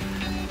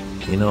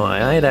 you know,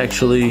 I'd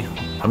actually,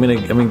 I'm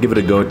gonna give it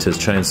a go to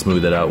try and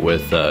smooth it out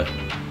with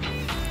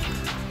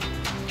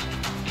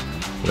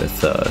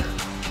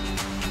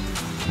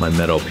my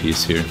metal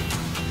piece here.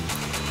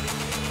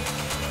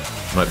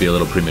 Might be a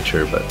little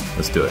premature, but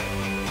let's do it.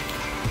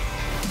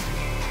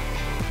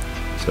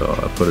 So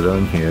I'll put it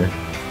on here.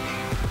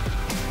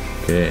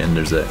 Okay, and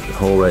there's that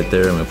hole right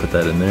there. I'm gonna put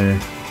that in there.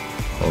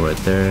 Hole right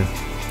there.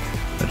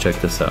 Now check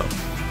this out.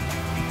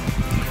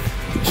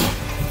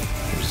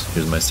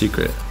 Here's my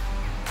secret.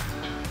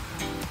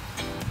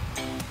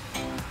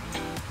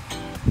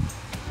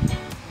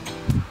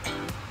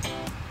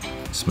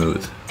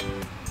 Smooth.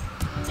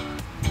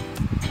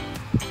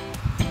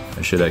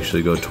 I should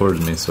actually go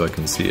towards me so I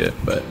can see it,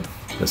 but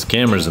this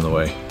camera's in the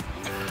way.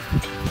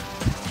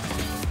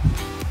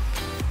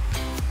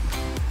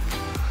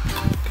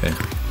 Okay,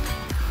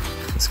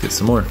 let's get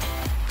some more.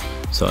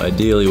 So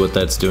ideally what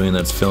that's doing,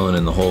 that's filling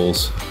in the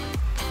holes.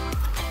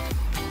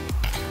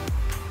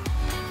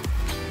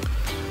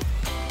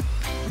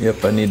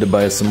 Yep, I need to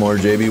buy some more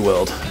JB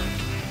Weld.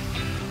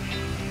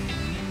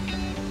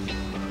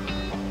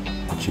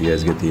 But you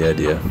guys get the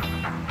idea.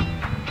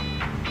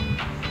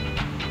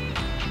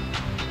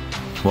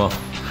 Well,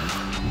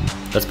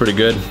 that's pretty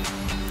good.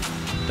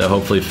 That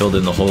hopefully filled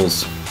in the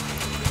holes.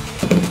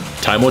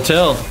 Time will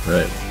tell. All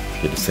right,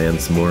 get to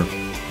sand some more.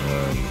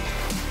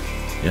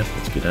 Yeah,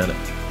 let's get at it.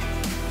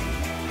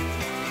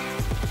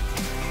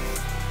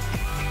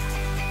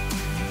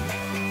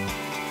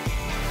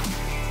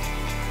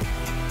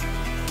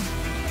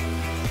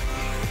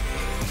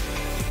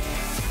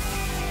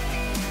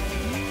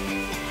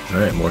 All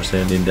right, more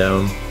sanding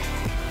down.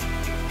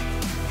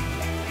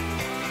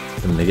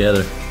 Put them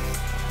together.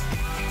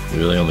 You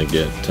really only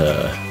get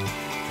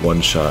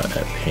one shot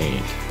at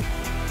paint.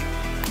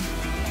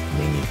 And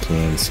then you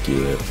can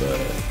skew it, but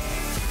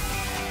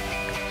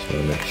just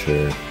want to make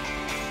sure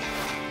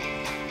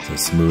it's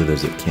as smooth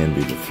as it can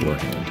be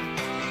beforehand.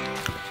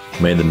 I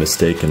made the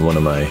mistake in one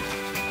of my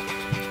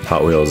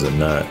Hot Wheels of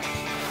not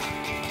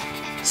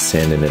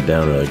sanding it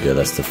down really good.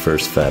 That's the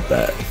first fat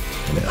bat,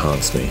 and it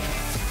haunts me.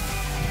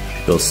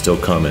 People still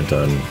comment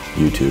on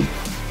YouTube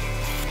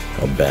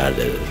how bad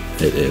it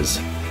is.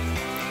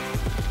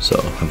 So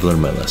I've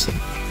learned my lesson.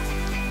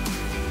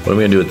 What I'm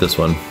gonna do with this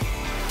one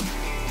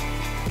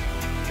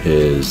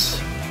is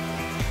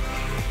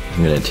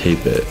I'm gonna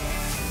tape it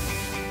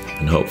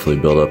and hopefully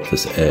build up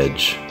this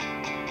edge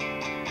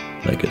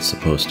like it's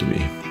supposed to be.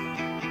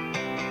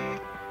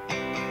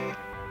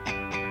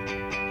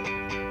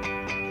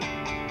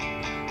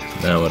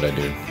 Now what I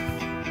do,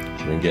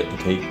 I'm gonna get the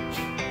tape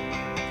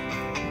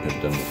like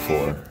I've done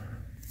before.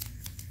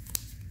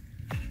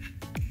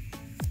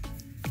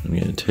 I'm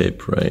gonna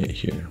tape right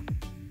here.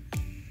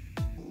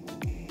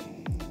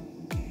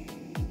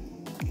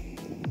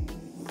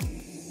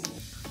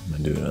 I'm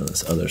gonna do it on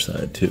this other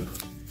side too.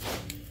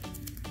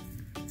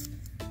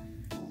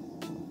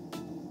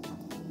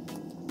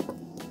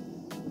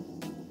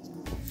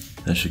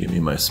 That should give me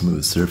my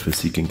smooth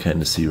surface. You can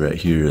kind of see right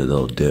here a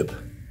little dip.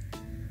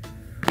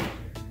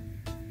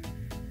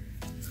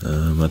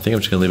 I think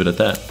I'm just gonna leave it at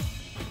that.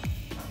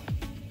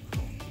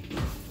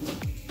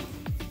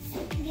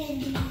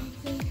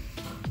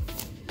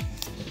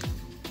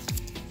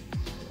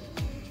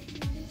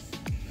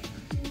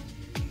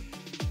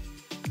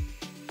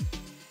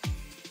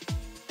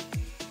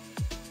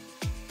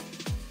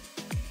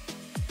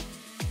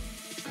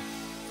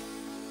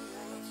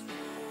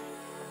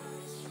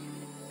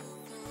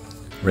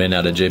 Ran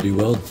out of JB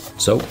Weld,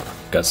 so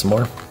got some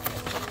more.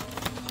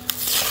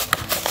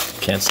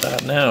 Can't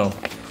stop now.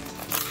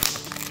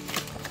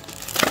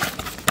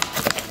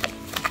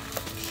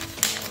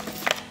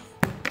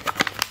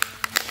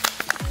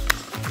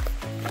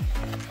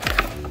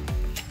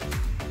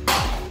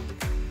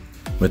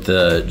 With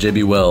the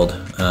JB Weld,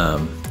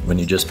 when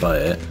you just buy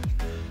it,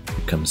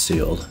 it comes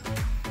sealed.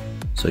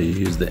 So you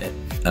use the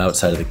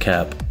outside of the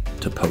cap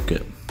to poke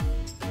it.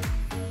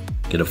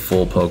 Get a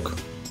full poke,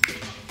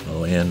 all the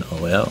way in, all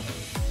the way out.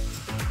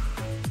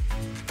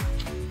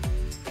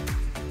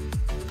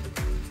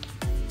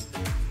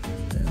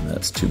 And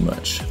that's too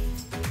much.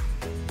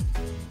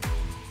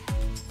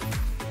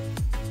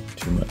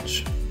 Too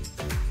much.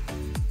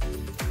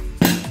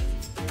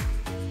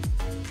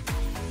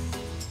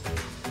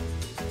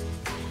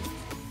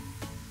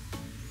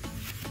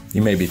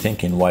 You may be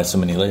thinking, why so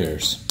many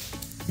layers?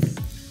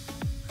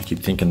 I keep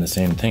thinking the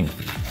same thing.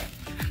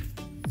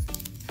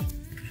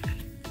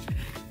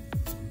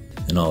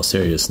 In all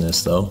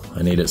seriousness though,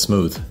 I need it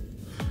smooth.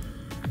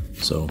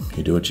 So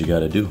you do what you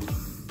gotta do.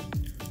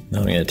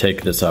 Now I'm gonna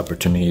take this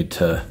opportunity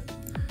to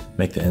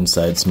make the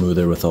inside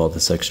smoother with all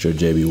this extra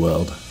JB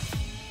Weld.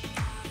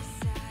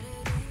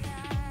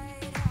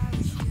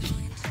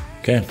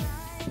 Okay,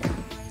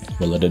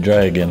 we'll let it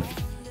dry again.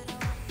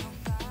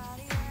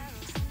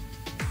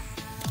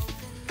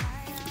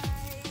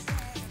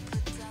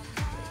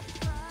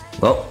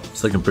 Well,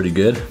 it's looking pretty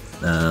good.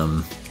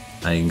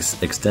 I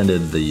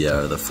extended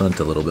the front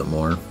a little bit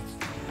more,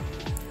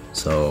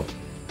 so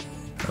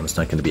it's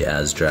not going to be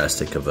as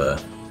drastic of a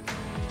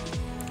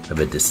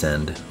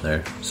descend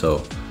there.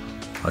 So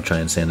I'll try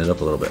and sand it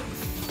up a little bit.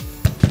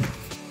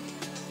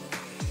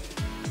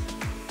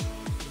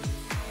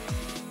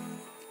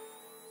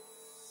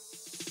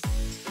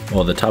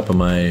 Well, the top of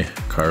my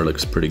car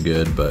looks pretty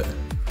good, but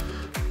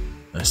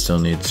I still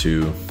need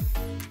to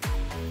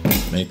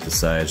make the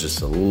sides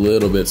just a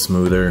little bit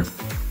smoother.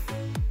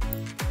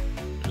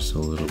 Just a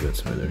little bit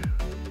smoother.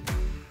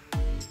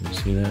 You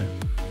see that?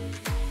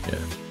 Yeah.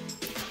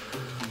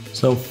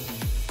 So,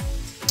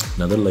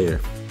 another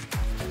layer.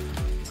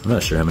 I'm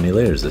not sure how many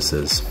layers this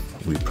is.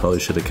 We probably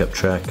should have kept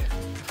track.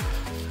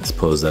 I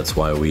suppose that's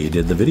why we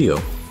did the video.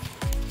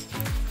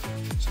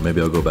 So maybe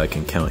I'll go back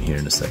and count here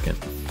in a second.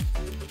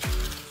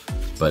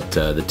 But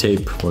the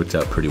tape worked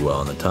out pretty well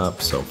on the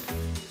top, so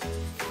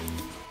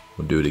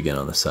we'll do it again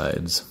on the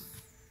sides.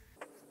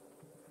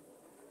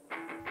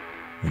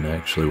 And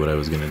actually what I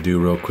was gonna do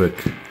real quick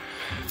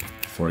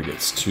before it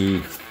gets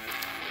too,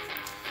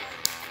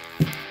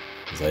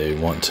 is I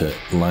want to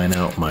line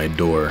out my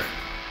door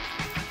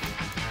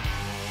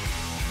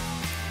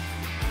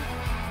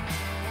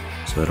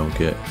so I don't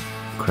get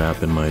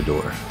crap in my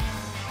door.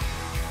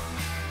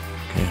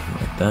 Okay,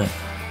 like that.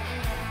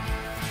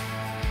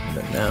 And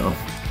then now,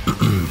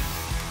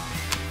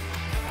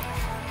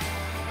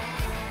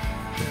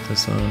 put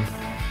this on.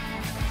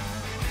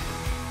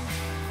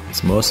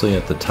 It's mostly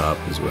at the top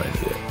is where I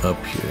need it,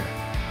 up here.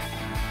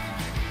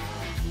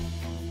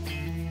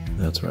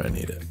 That's where I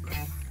need it.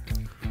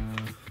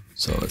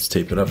 So let's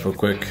tape it up real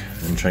quick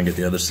and try and get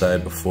the other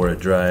side before it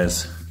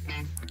dries.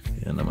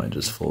 And I might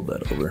just fold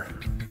that over.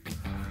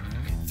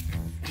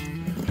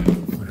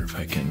 Wonder if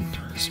I can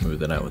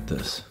smooth it out with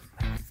this.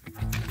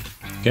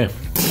 Okay,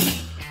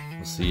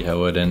 we'll see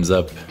how it ends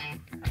up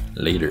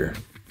later.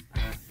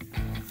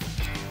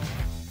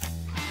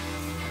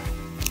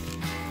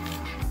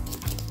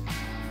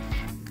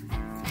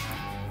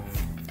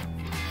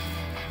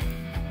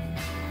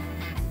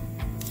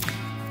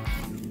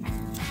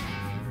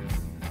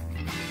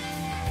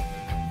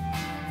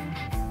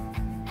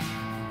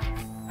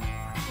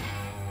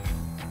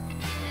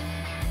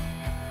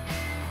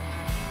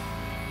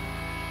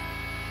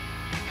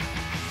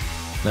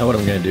 Now what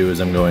I'm going to do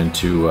is I'm going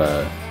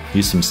to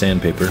use some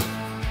sandpaper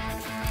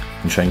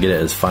and try and get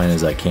it as fine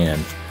as I can.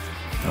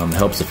 It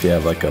helps if you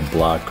have like a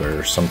block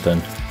or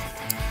something.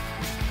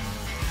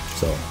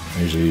 So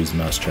I usually use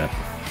mousetrap.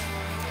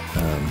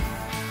 And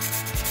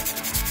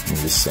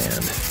just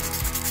sand.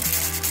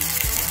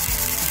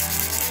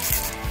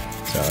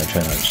 So I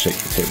try not to shake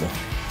the table.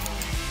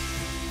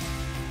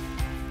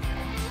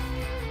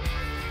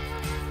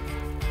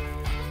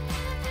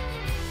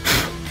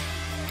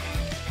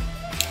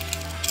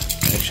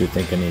 I actually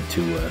think I need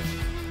to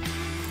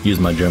Use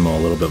my Dremel a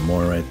little bit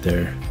more right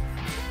there.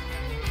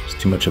 It's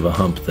too much of a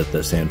hump that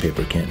the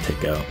sandpaper can't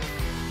take out.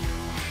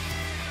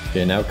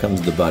 Okay, now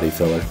comes the body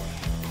filler.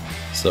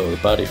 So the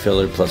body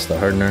filler plus the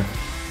hardener,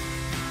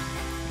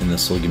 and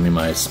this will give me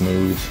my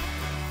smooth,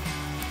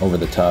 over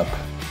the top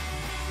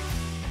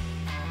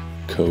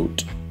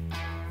coat.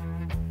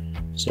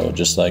 So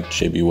just like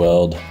JB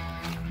Weld,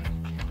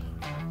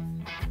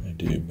 I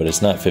do, but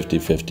it's not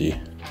 50-50.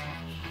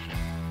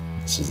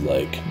 This is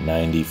like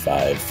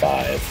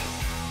 95-5.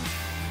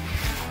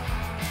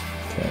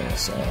 Okay,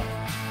 so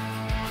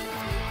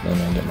then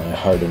I get my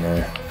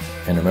hardener,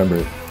 and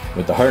remember,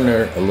 with the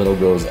hardener, a little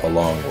goes a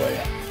long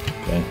way.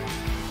 Okay.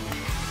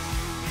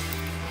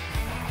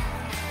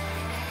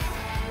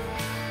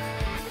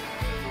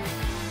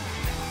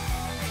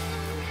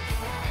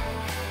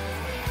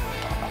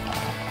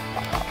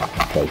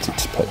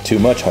 Put too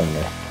much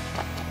hardener.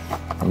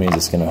 That means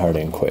it's going to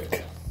harden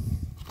quick.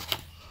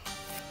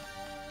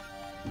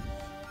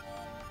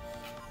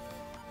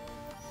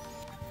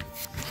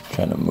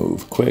 Trying to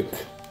move quick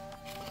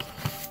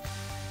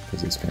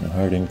because it's going to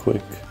harden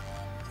quick.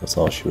 That's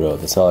all she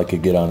wrote. That's all I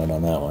could get on it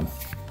on that one.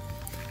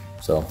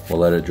 So we'll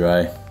let it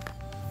dry.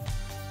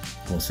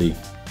 We'll see.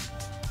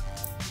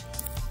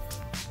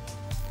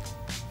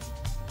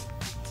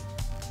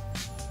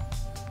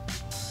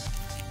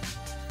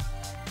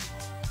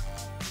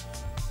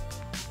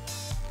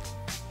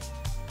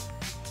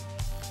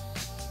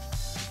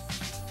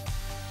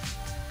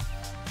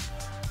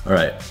 All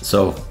right,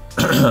 so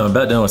I'm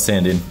about done with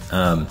sanding.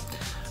 I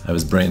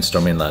was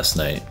brainstorming last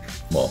night.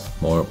 Well,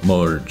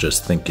 more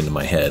just thinking in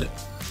my head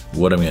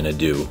what I'm gonna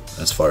do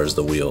as far as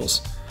the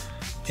wheels.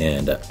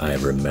 And I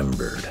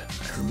remembered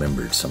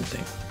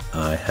something.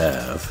 I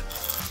have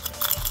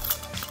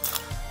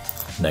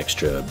an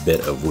extra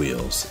bit of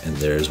wheels, and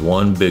there's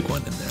one big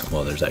one in there.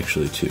 Well, there's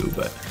actually two,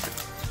 but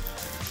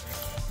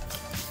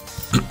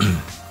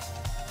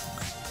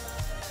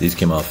these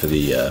came off of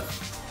the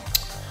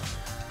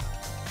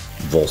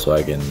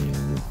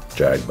Volkswagen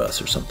drag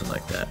bus or something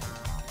like that.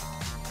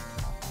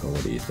 But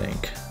what do you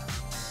think?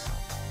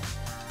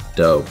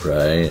 Dope,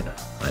 right?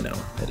 I know,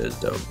 it is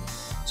dope.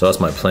 So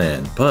that's my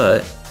plan,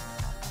 but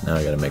now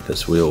I gotta make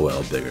this wheel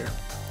well bigger.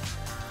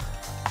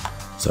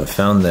 So I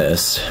found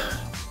this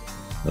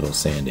little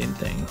sanding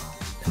thing,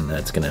 and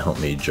that's gonna help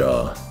me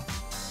draw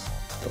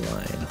the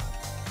line.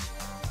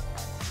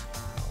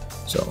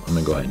 So I'm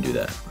gonna go ahead and do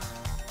that.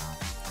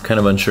 Kind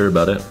of unsure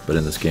about it, but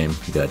in this game,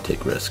 you gotta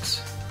take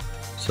risks.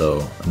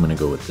 So I'm gonna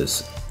go with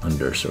this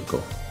under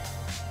circle.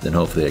 Then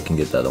hopefully I can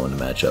get the other one to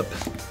match up.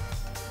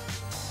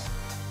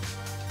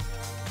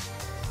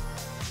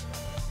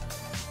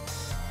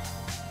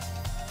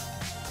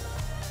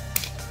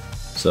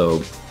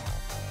 So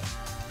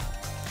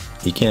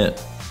you can't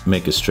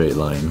make a straight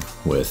line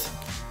with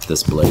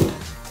this blade.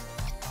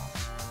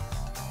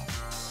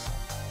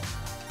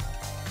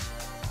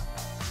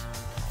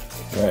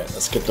 All right,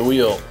 let's get the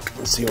wheel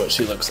and see what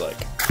she looks like.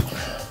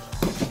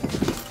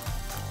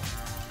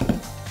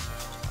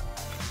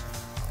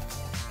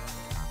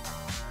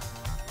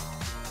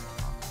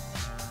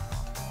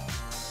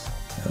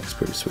 That looks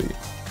pretty sweet.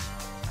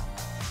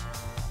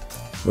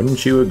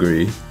 Wouldn't you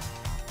agree?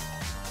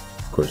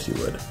 Of course you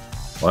would.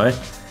 Why?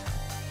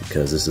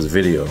 Because this is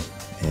video,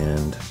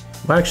 and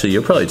well, actually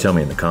you'll probably tell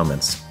me in the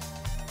comments,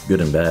 good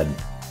and bad.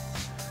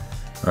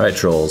 Alright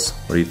trolls,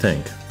 what do you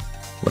think?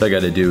 What I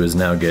gotta do is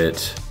now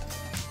get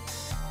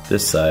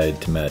this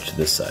side to match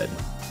this side.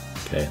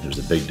 Okay, there's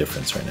a big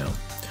difference right now.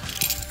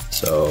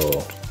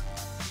 So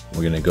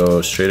we're gonna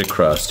go straight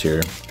across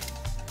here.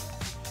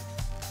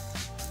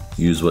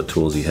 Use what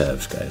tools you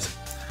have, guys.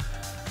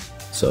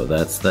 So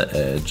that's the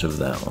edge of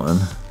that one.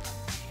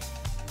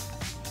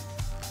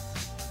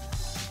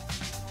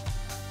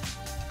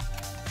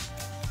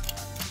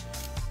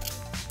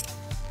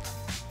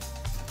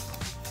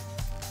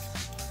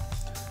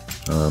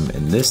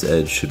 And this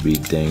edge should be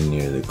dang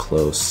near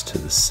close to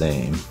the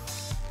same.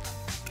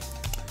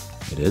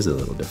 It is a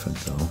little different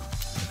though,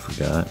 I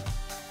forgot.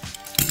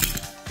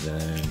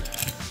 Then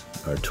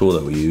our tool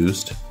that we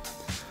used,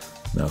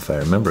 now if I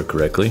remember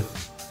correctly,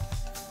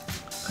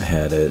 I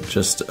had it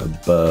just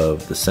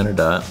above the center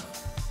dot,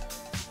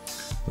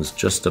 was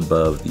just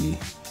above the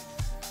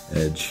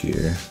edge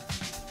here,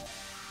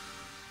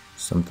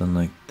 something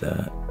like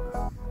that.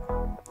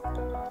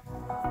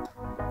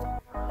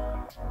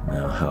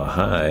 Now how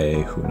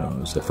high, who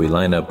knows? If we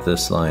line up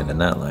this line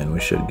and that line, we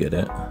should get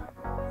it.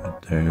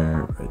 Right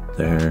there,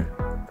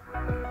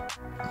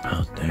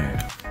 about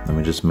there. Let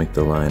me just make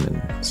the line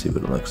and see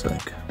what it looks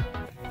like.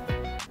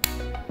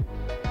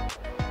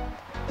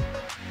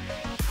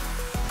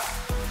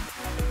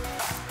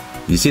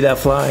 You see that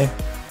fly?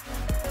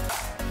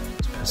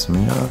 It's pissing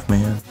me off,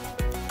 man.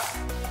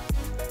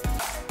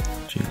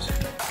 Jeez,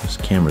 this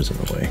camera's in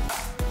the way.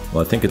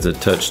 Well, I think it's a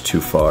touch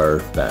too far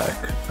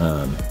back,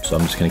 so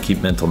I'm just gonna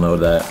keep mental note of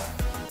that.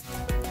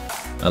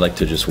 I like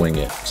to just wing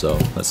it, so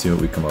let's see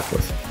what we come up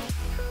with.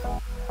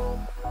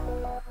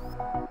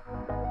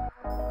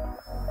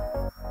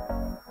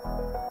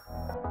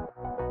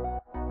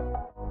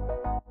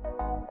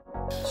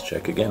 Let's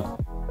check again.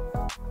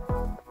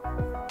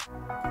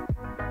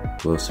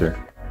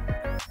 Closer.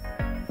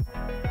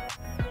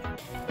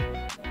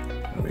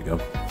 There we go.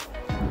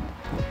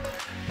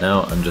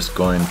 Now I'm just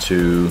going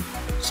to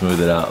smooth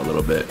it out a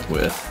little bit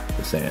with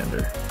the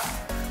sander.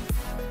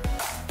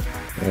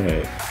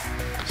 Alright,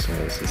 so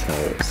this is how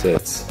it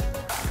sits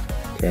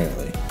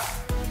currently.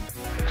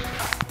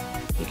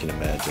 You can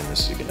imagine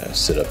this is gonna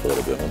sit up a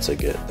little bit once I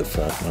get the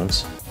front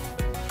ones.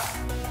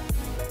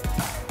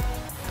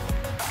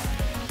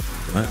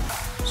 Wow,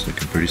 it's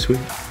looking pretty sweet.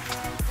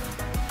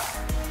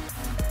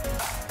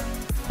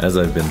 As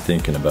I've been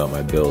thinking about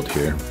my build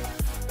here,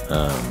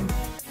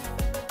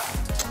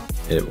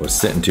 it was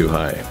sitting too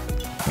high.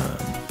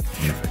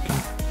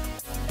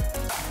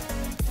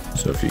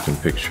 So if you can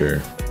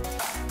picture,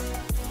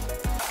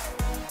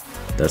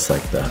 that's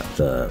like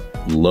the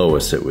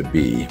lowest it would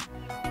be,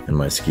 and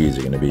my skis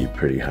are gonna be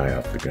pretty high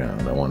off the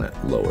ground. I want it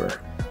lower.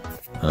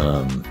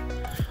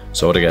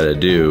 So what I gotta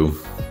do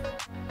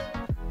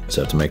is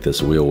I have to make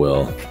this wheel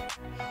well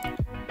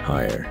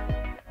higher.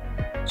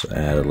 So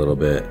add a little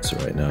bit. So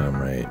right now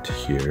I'm right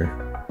here,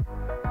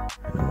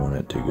 and I want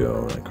it to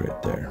go like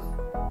right there.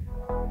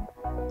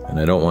 And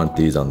I don't want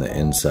these on the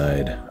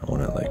inside. I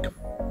want it like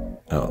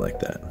out like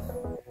that.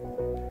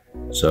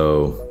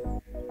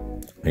 So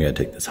I gotta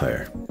take this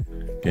higher.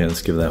 Okay,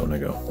 let's give that one a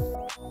go.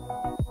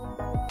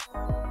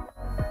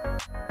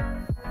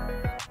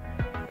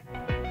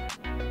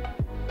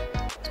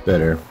 It's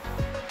better.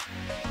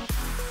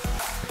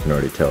 I can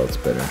already tell it's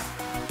better.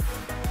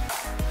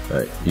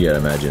 But you gotta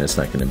imagine it's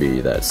not gonna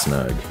be that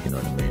snug, you know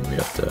what I mean? We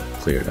have to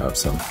clear it out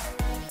some.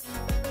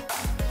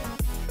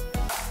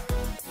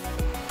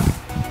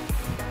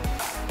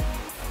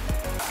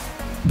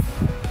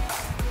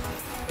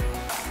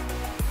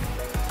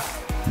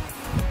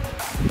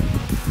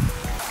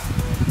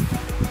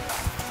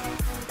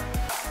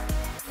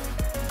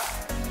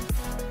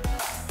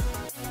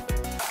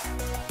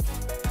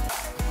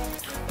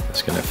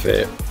 It's gonna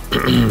fit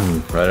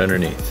right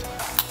underneath.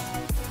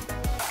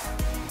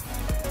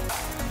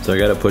 So I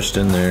got it pushed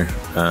in there.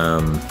 I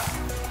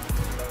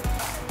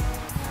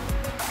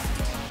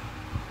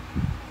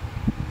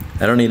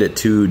don't need it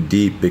too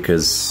deep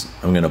because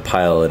I'm gonna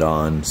pile it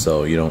on,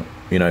 so you're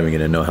not even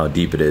gonna know how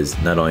deep it is.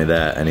 Not only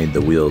that, I need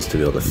the wheels to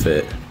be able to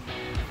fit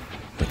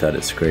without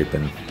it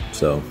scraping.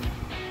 So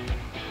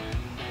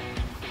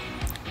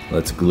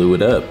let's glue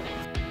it up.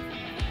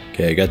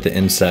 Okay, I got the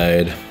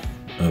inside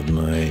of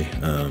my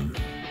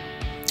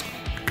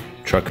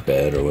truck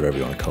bed, or whatever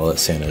you want to call it,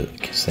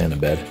 Santa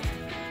bed.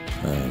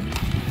 So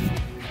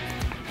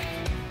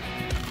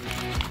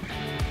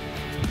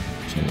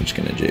I'm just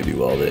gonna JB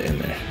weld it in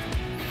there.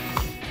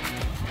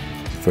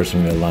 First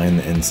I'm gonna line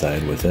the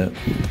inside with it.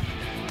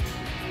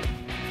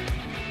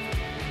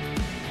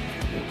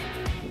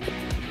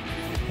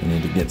 I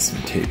need to get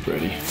some tape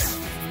ready.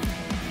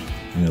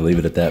 I'm gonna leave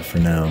it at that for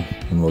now,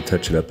 and we'll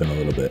touch it up in a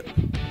little bit.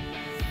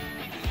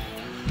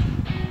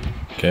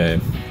 Okay,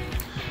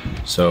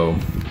 so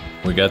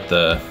we got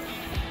the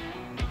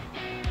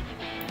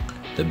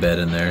bed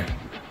in there.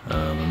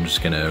 I'm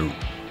just gonna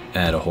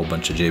add a whole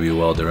bunch of JB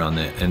weld around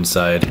the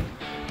inside,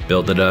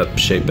 build it up,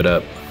 shape it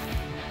up.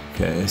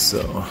 Okay,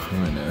 so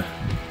I'm gonna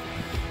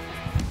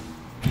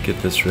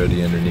get this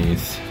ready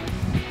underneath.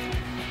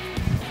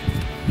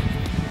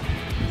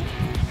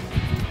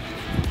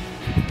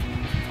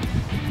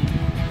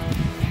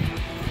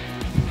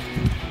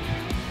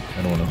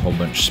 I don't want a whole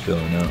bunch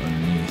spilling out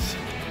underneath.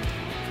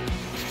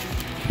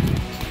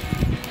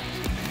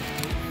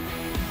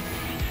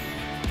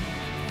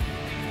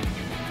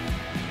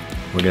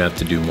 We're gonna have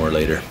to do more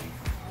later.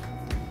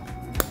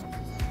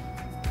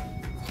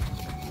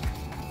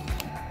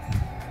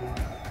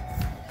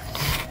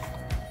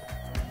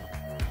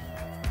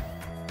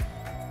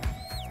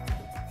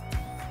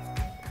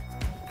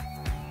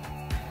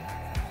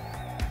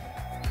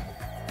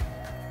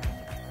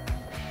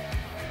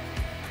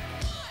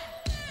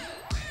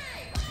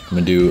 I'm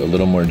gonna do a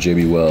little more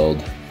JB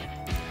weld,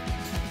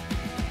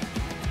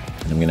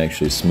 and I'm gonna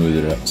actually smooth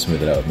it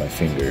out with my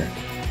finger.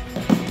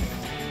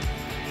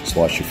 Just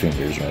wash your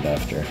fingers right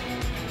after.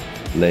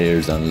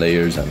 Layers on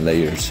layers on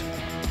layers.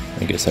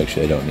 I guess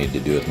actually I don't need to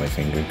do it with my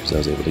finger because I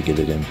was able to get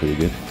it in pretty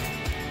good.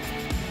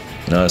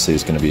 And honestly,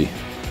 it's gonna be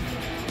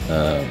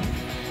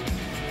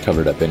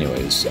covered up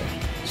anyways, so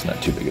it's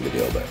not too big of a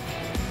deal, but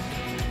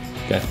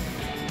okay.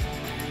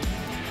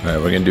 All right,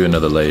 we're gonna do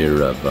another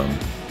layer of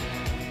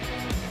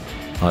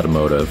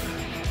automotive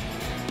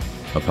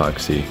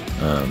epoxy.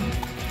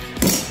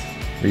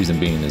 Reason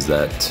being is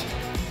that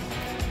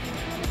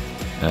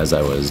as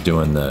I was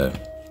doing the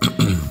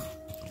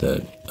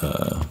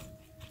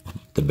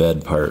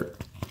bed part,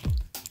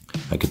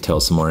 I could tell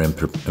some more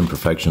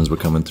imperfections were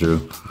coming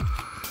through.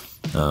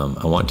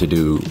 I want to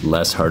do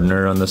less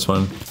hardener on this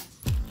one,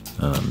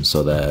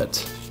 so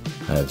that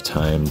I have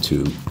time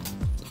to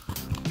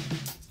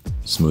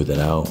smooth it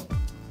out.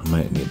 I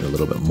might need a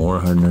little bit more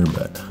hardener,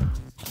 but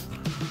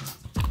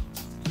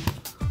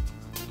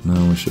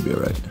no, we should be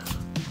all right.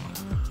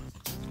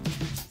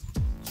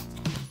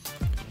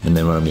 And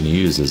then what I'm going to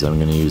use is I'm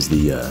going to use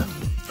the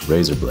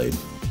razor blade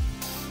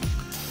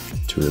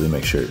to really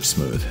make sure it's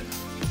smooth.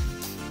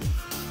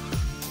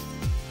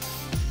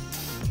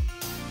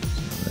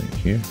 So right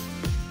here.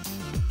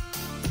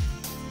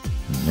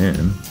 And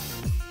then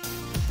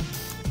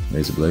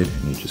razor blade,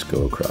 and you just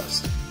go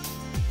across.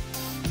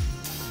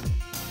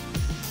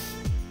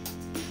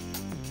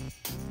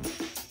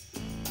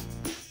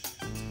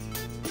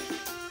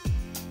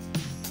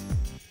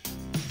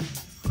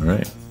 All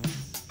right,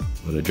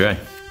 let it dry.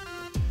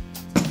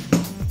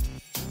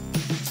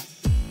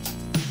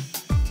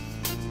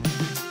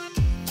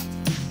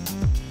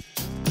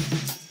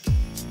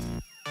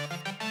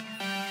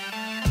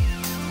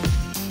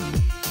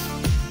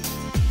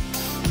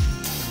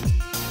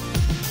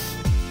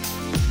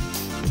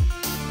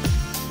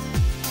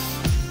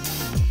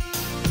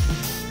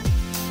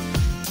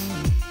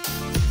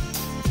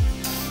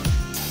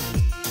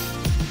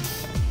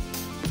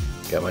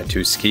 Got my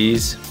 2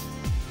 skis, and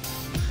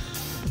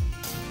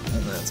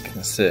that's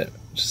gonna sit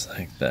just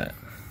like that.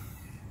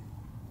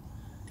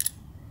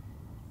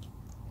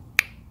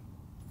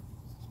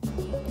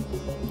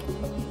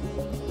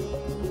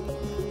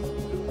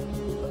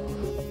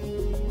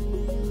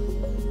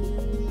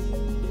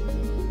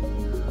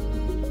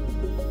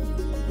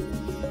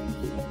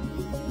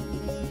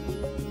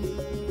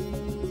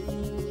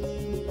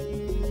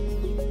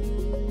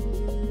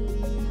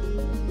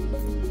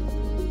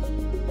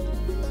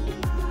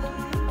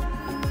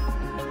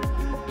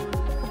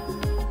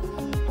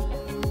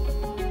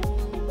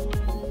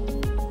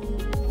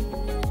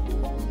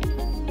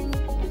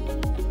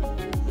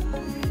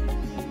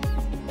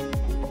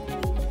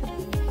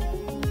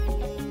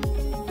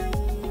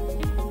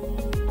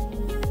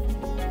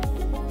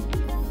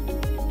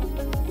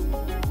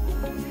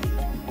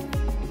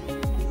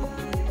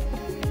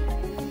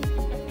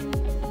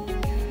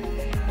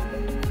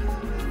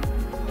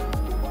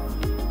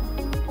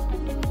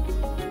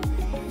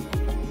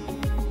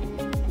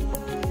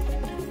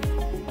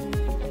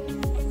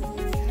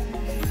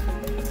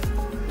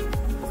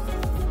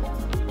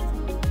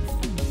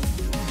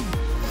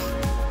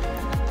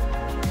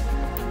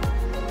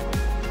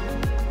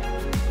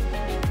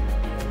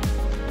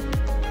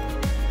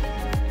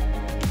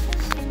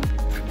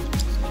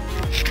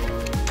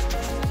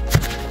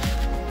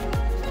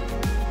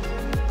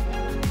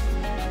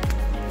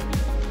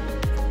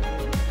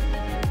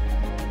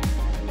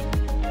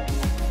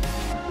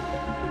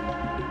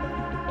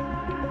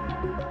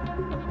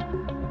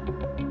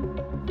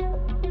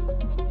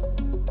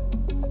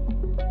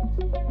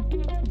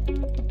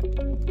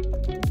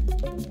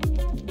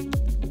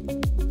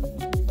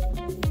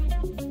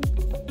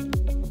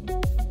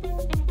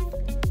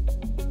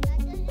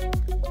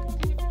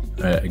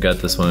 Alright, I got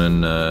this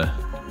one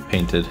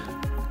painted,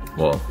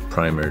 well,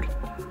 primered.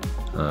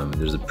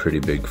 There's a pretty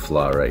big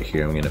flaw right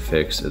here I'm gonna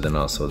fix, and then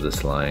also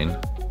this line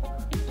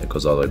that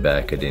goes all the way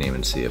back. I didn't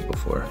even see it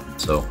before.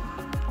 So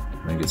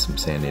I'm gonna get some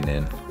sanding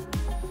in.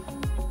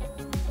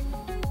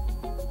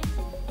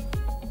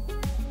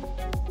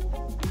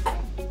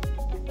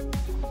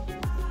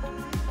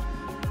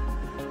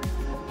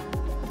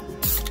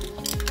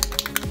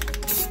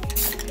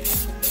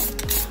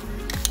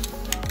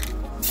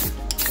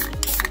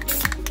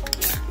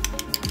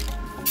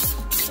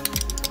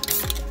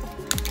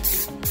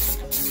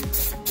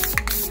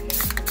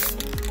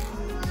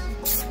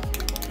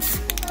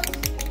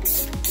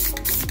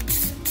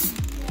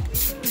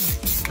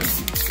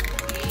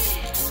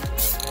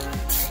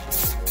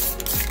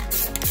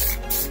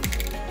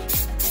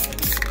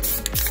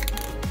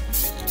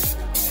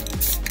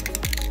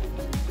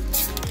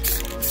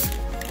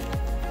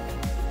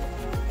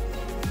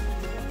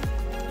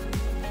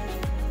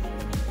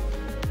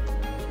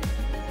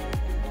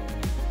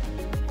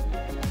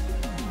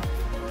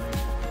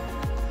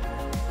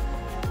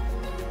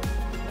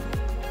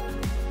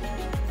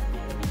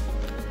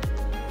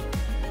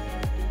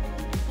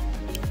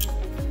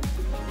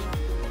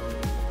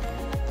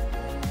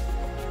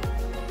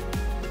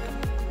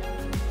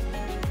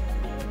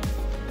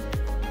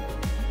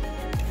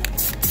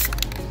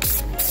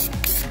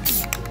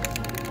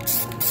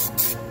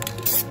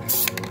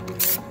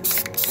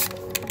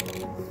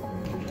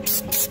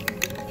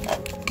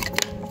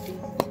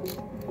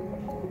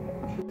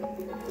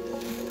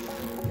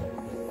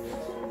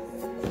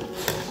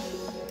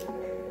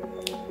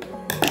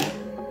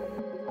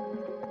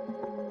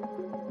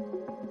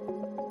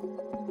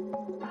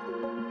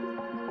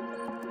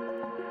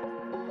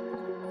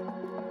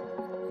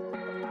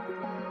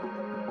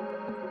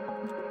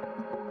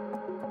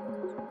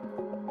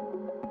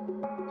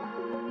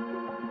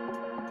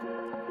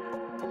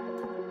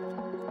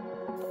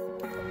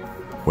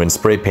 When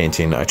spray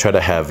painting, I try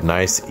to have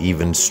nice,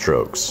 even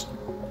strokes.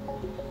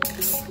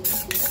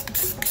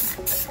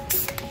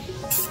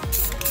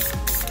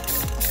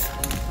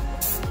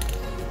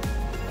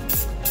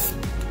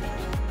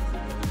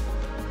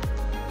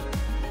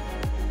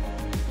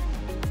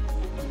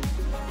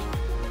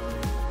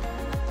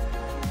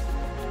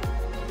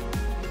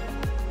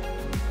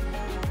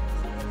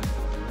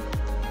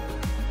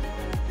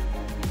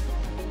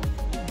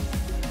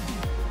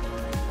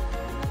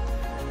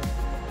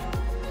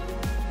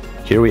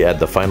 Here we add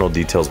the final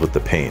details with the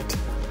paint,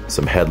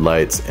 some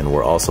headlights, and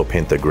we'll also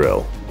paint the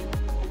grille.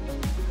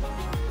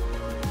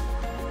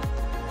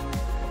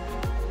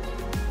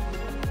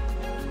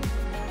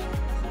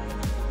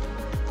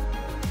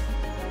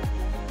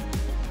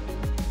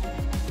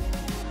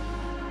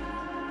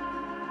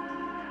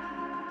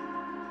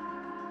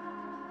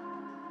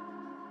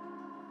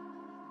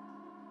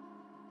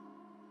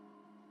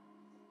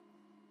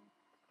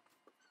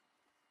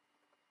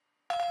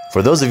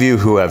 For those of you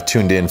who have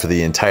tuned in for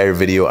the entire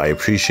video, I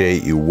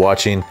appreciate you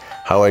watching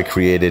how I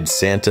created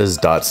Santa's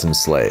Datsun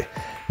sleigh.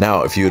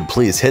 Now, if you would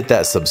please hit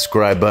that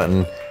subscribe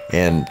button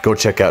and go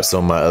check out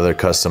some of my other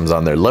customs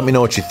on there. Let me know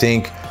what you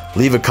think,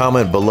 leave a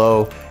comment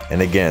below,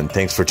 and again,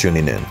 thanks for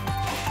tuning in.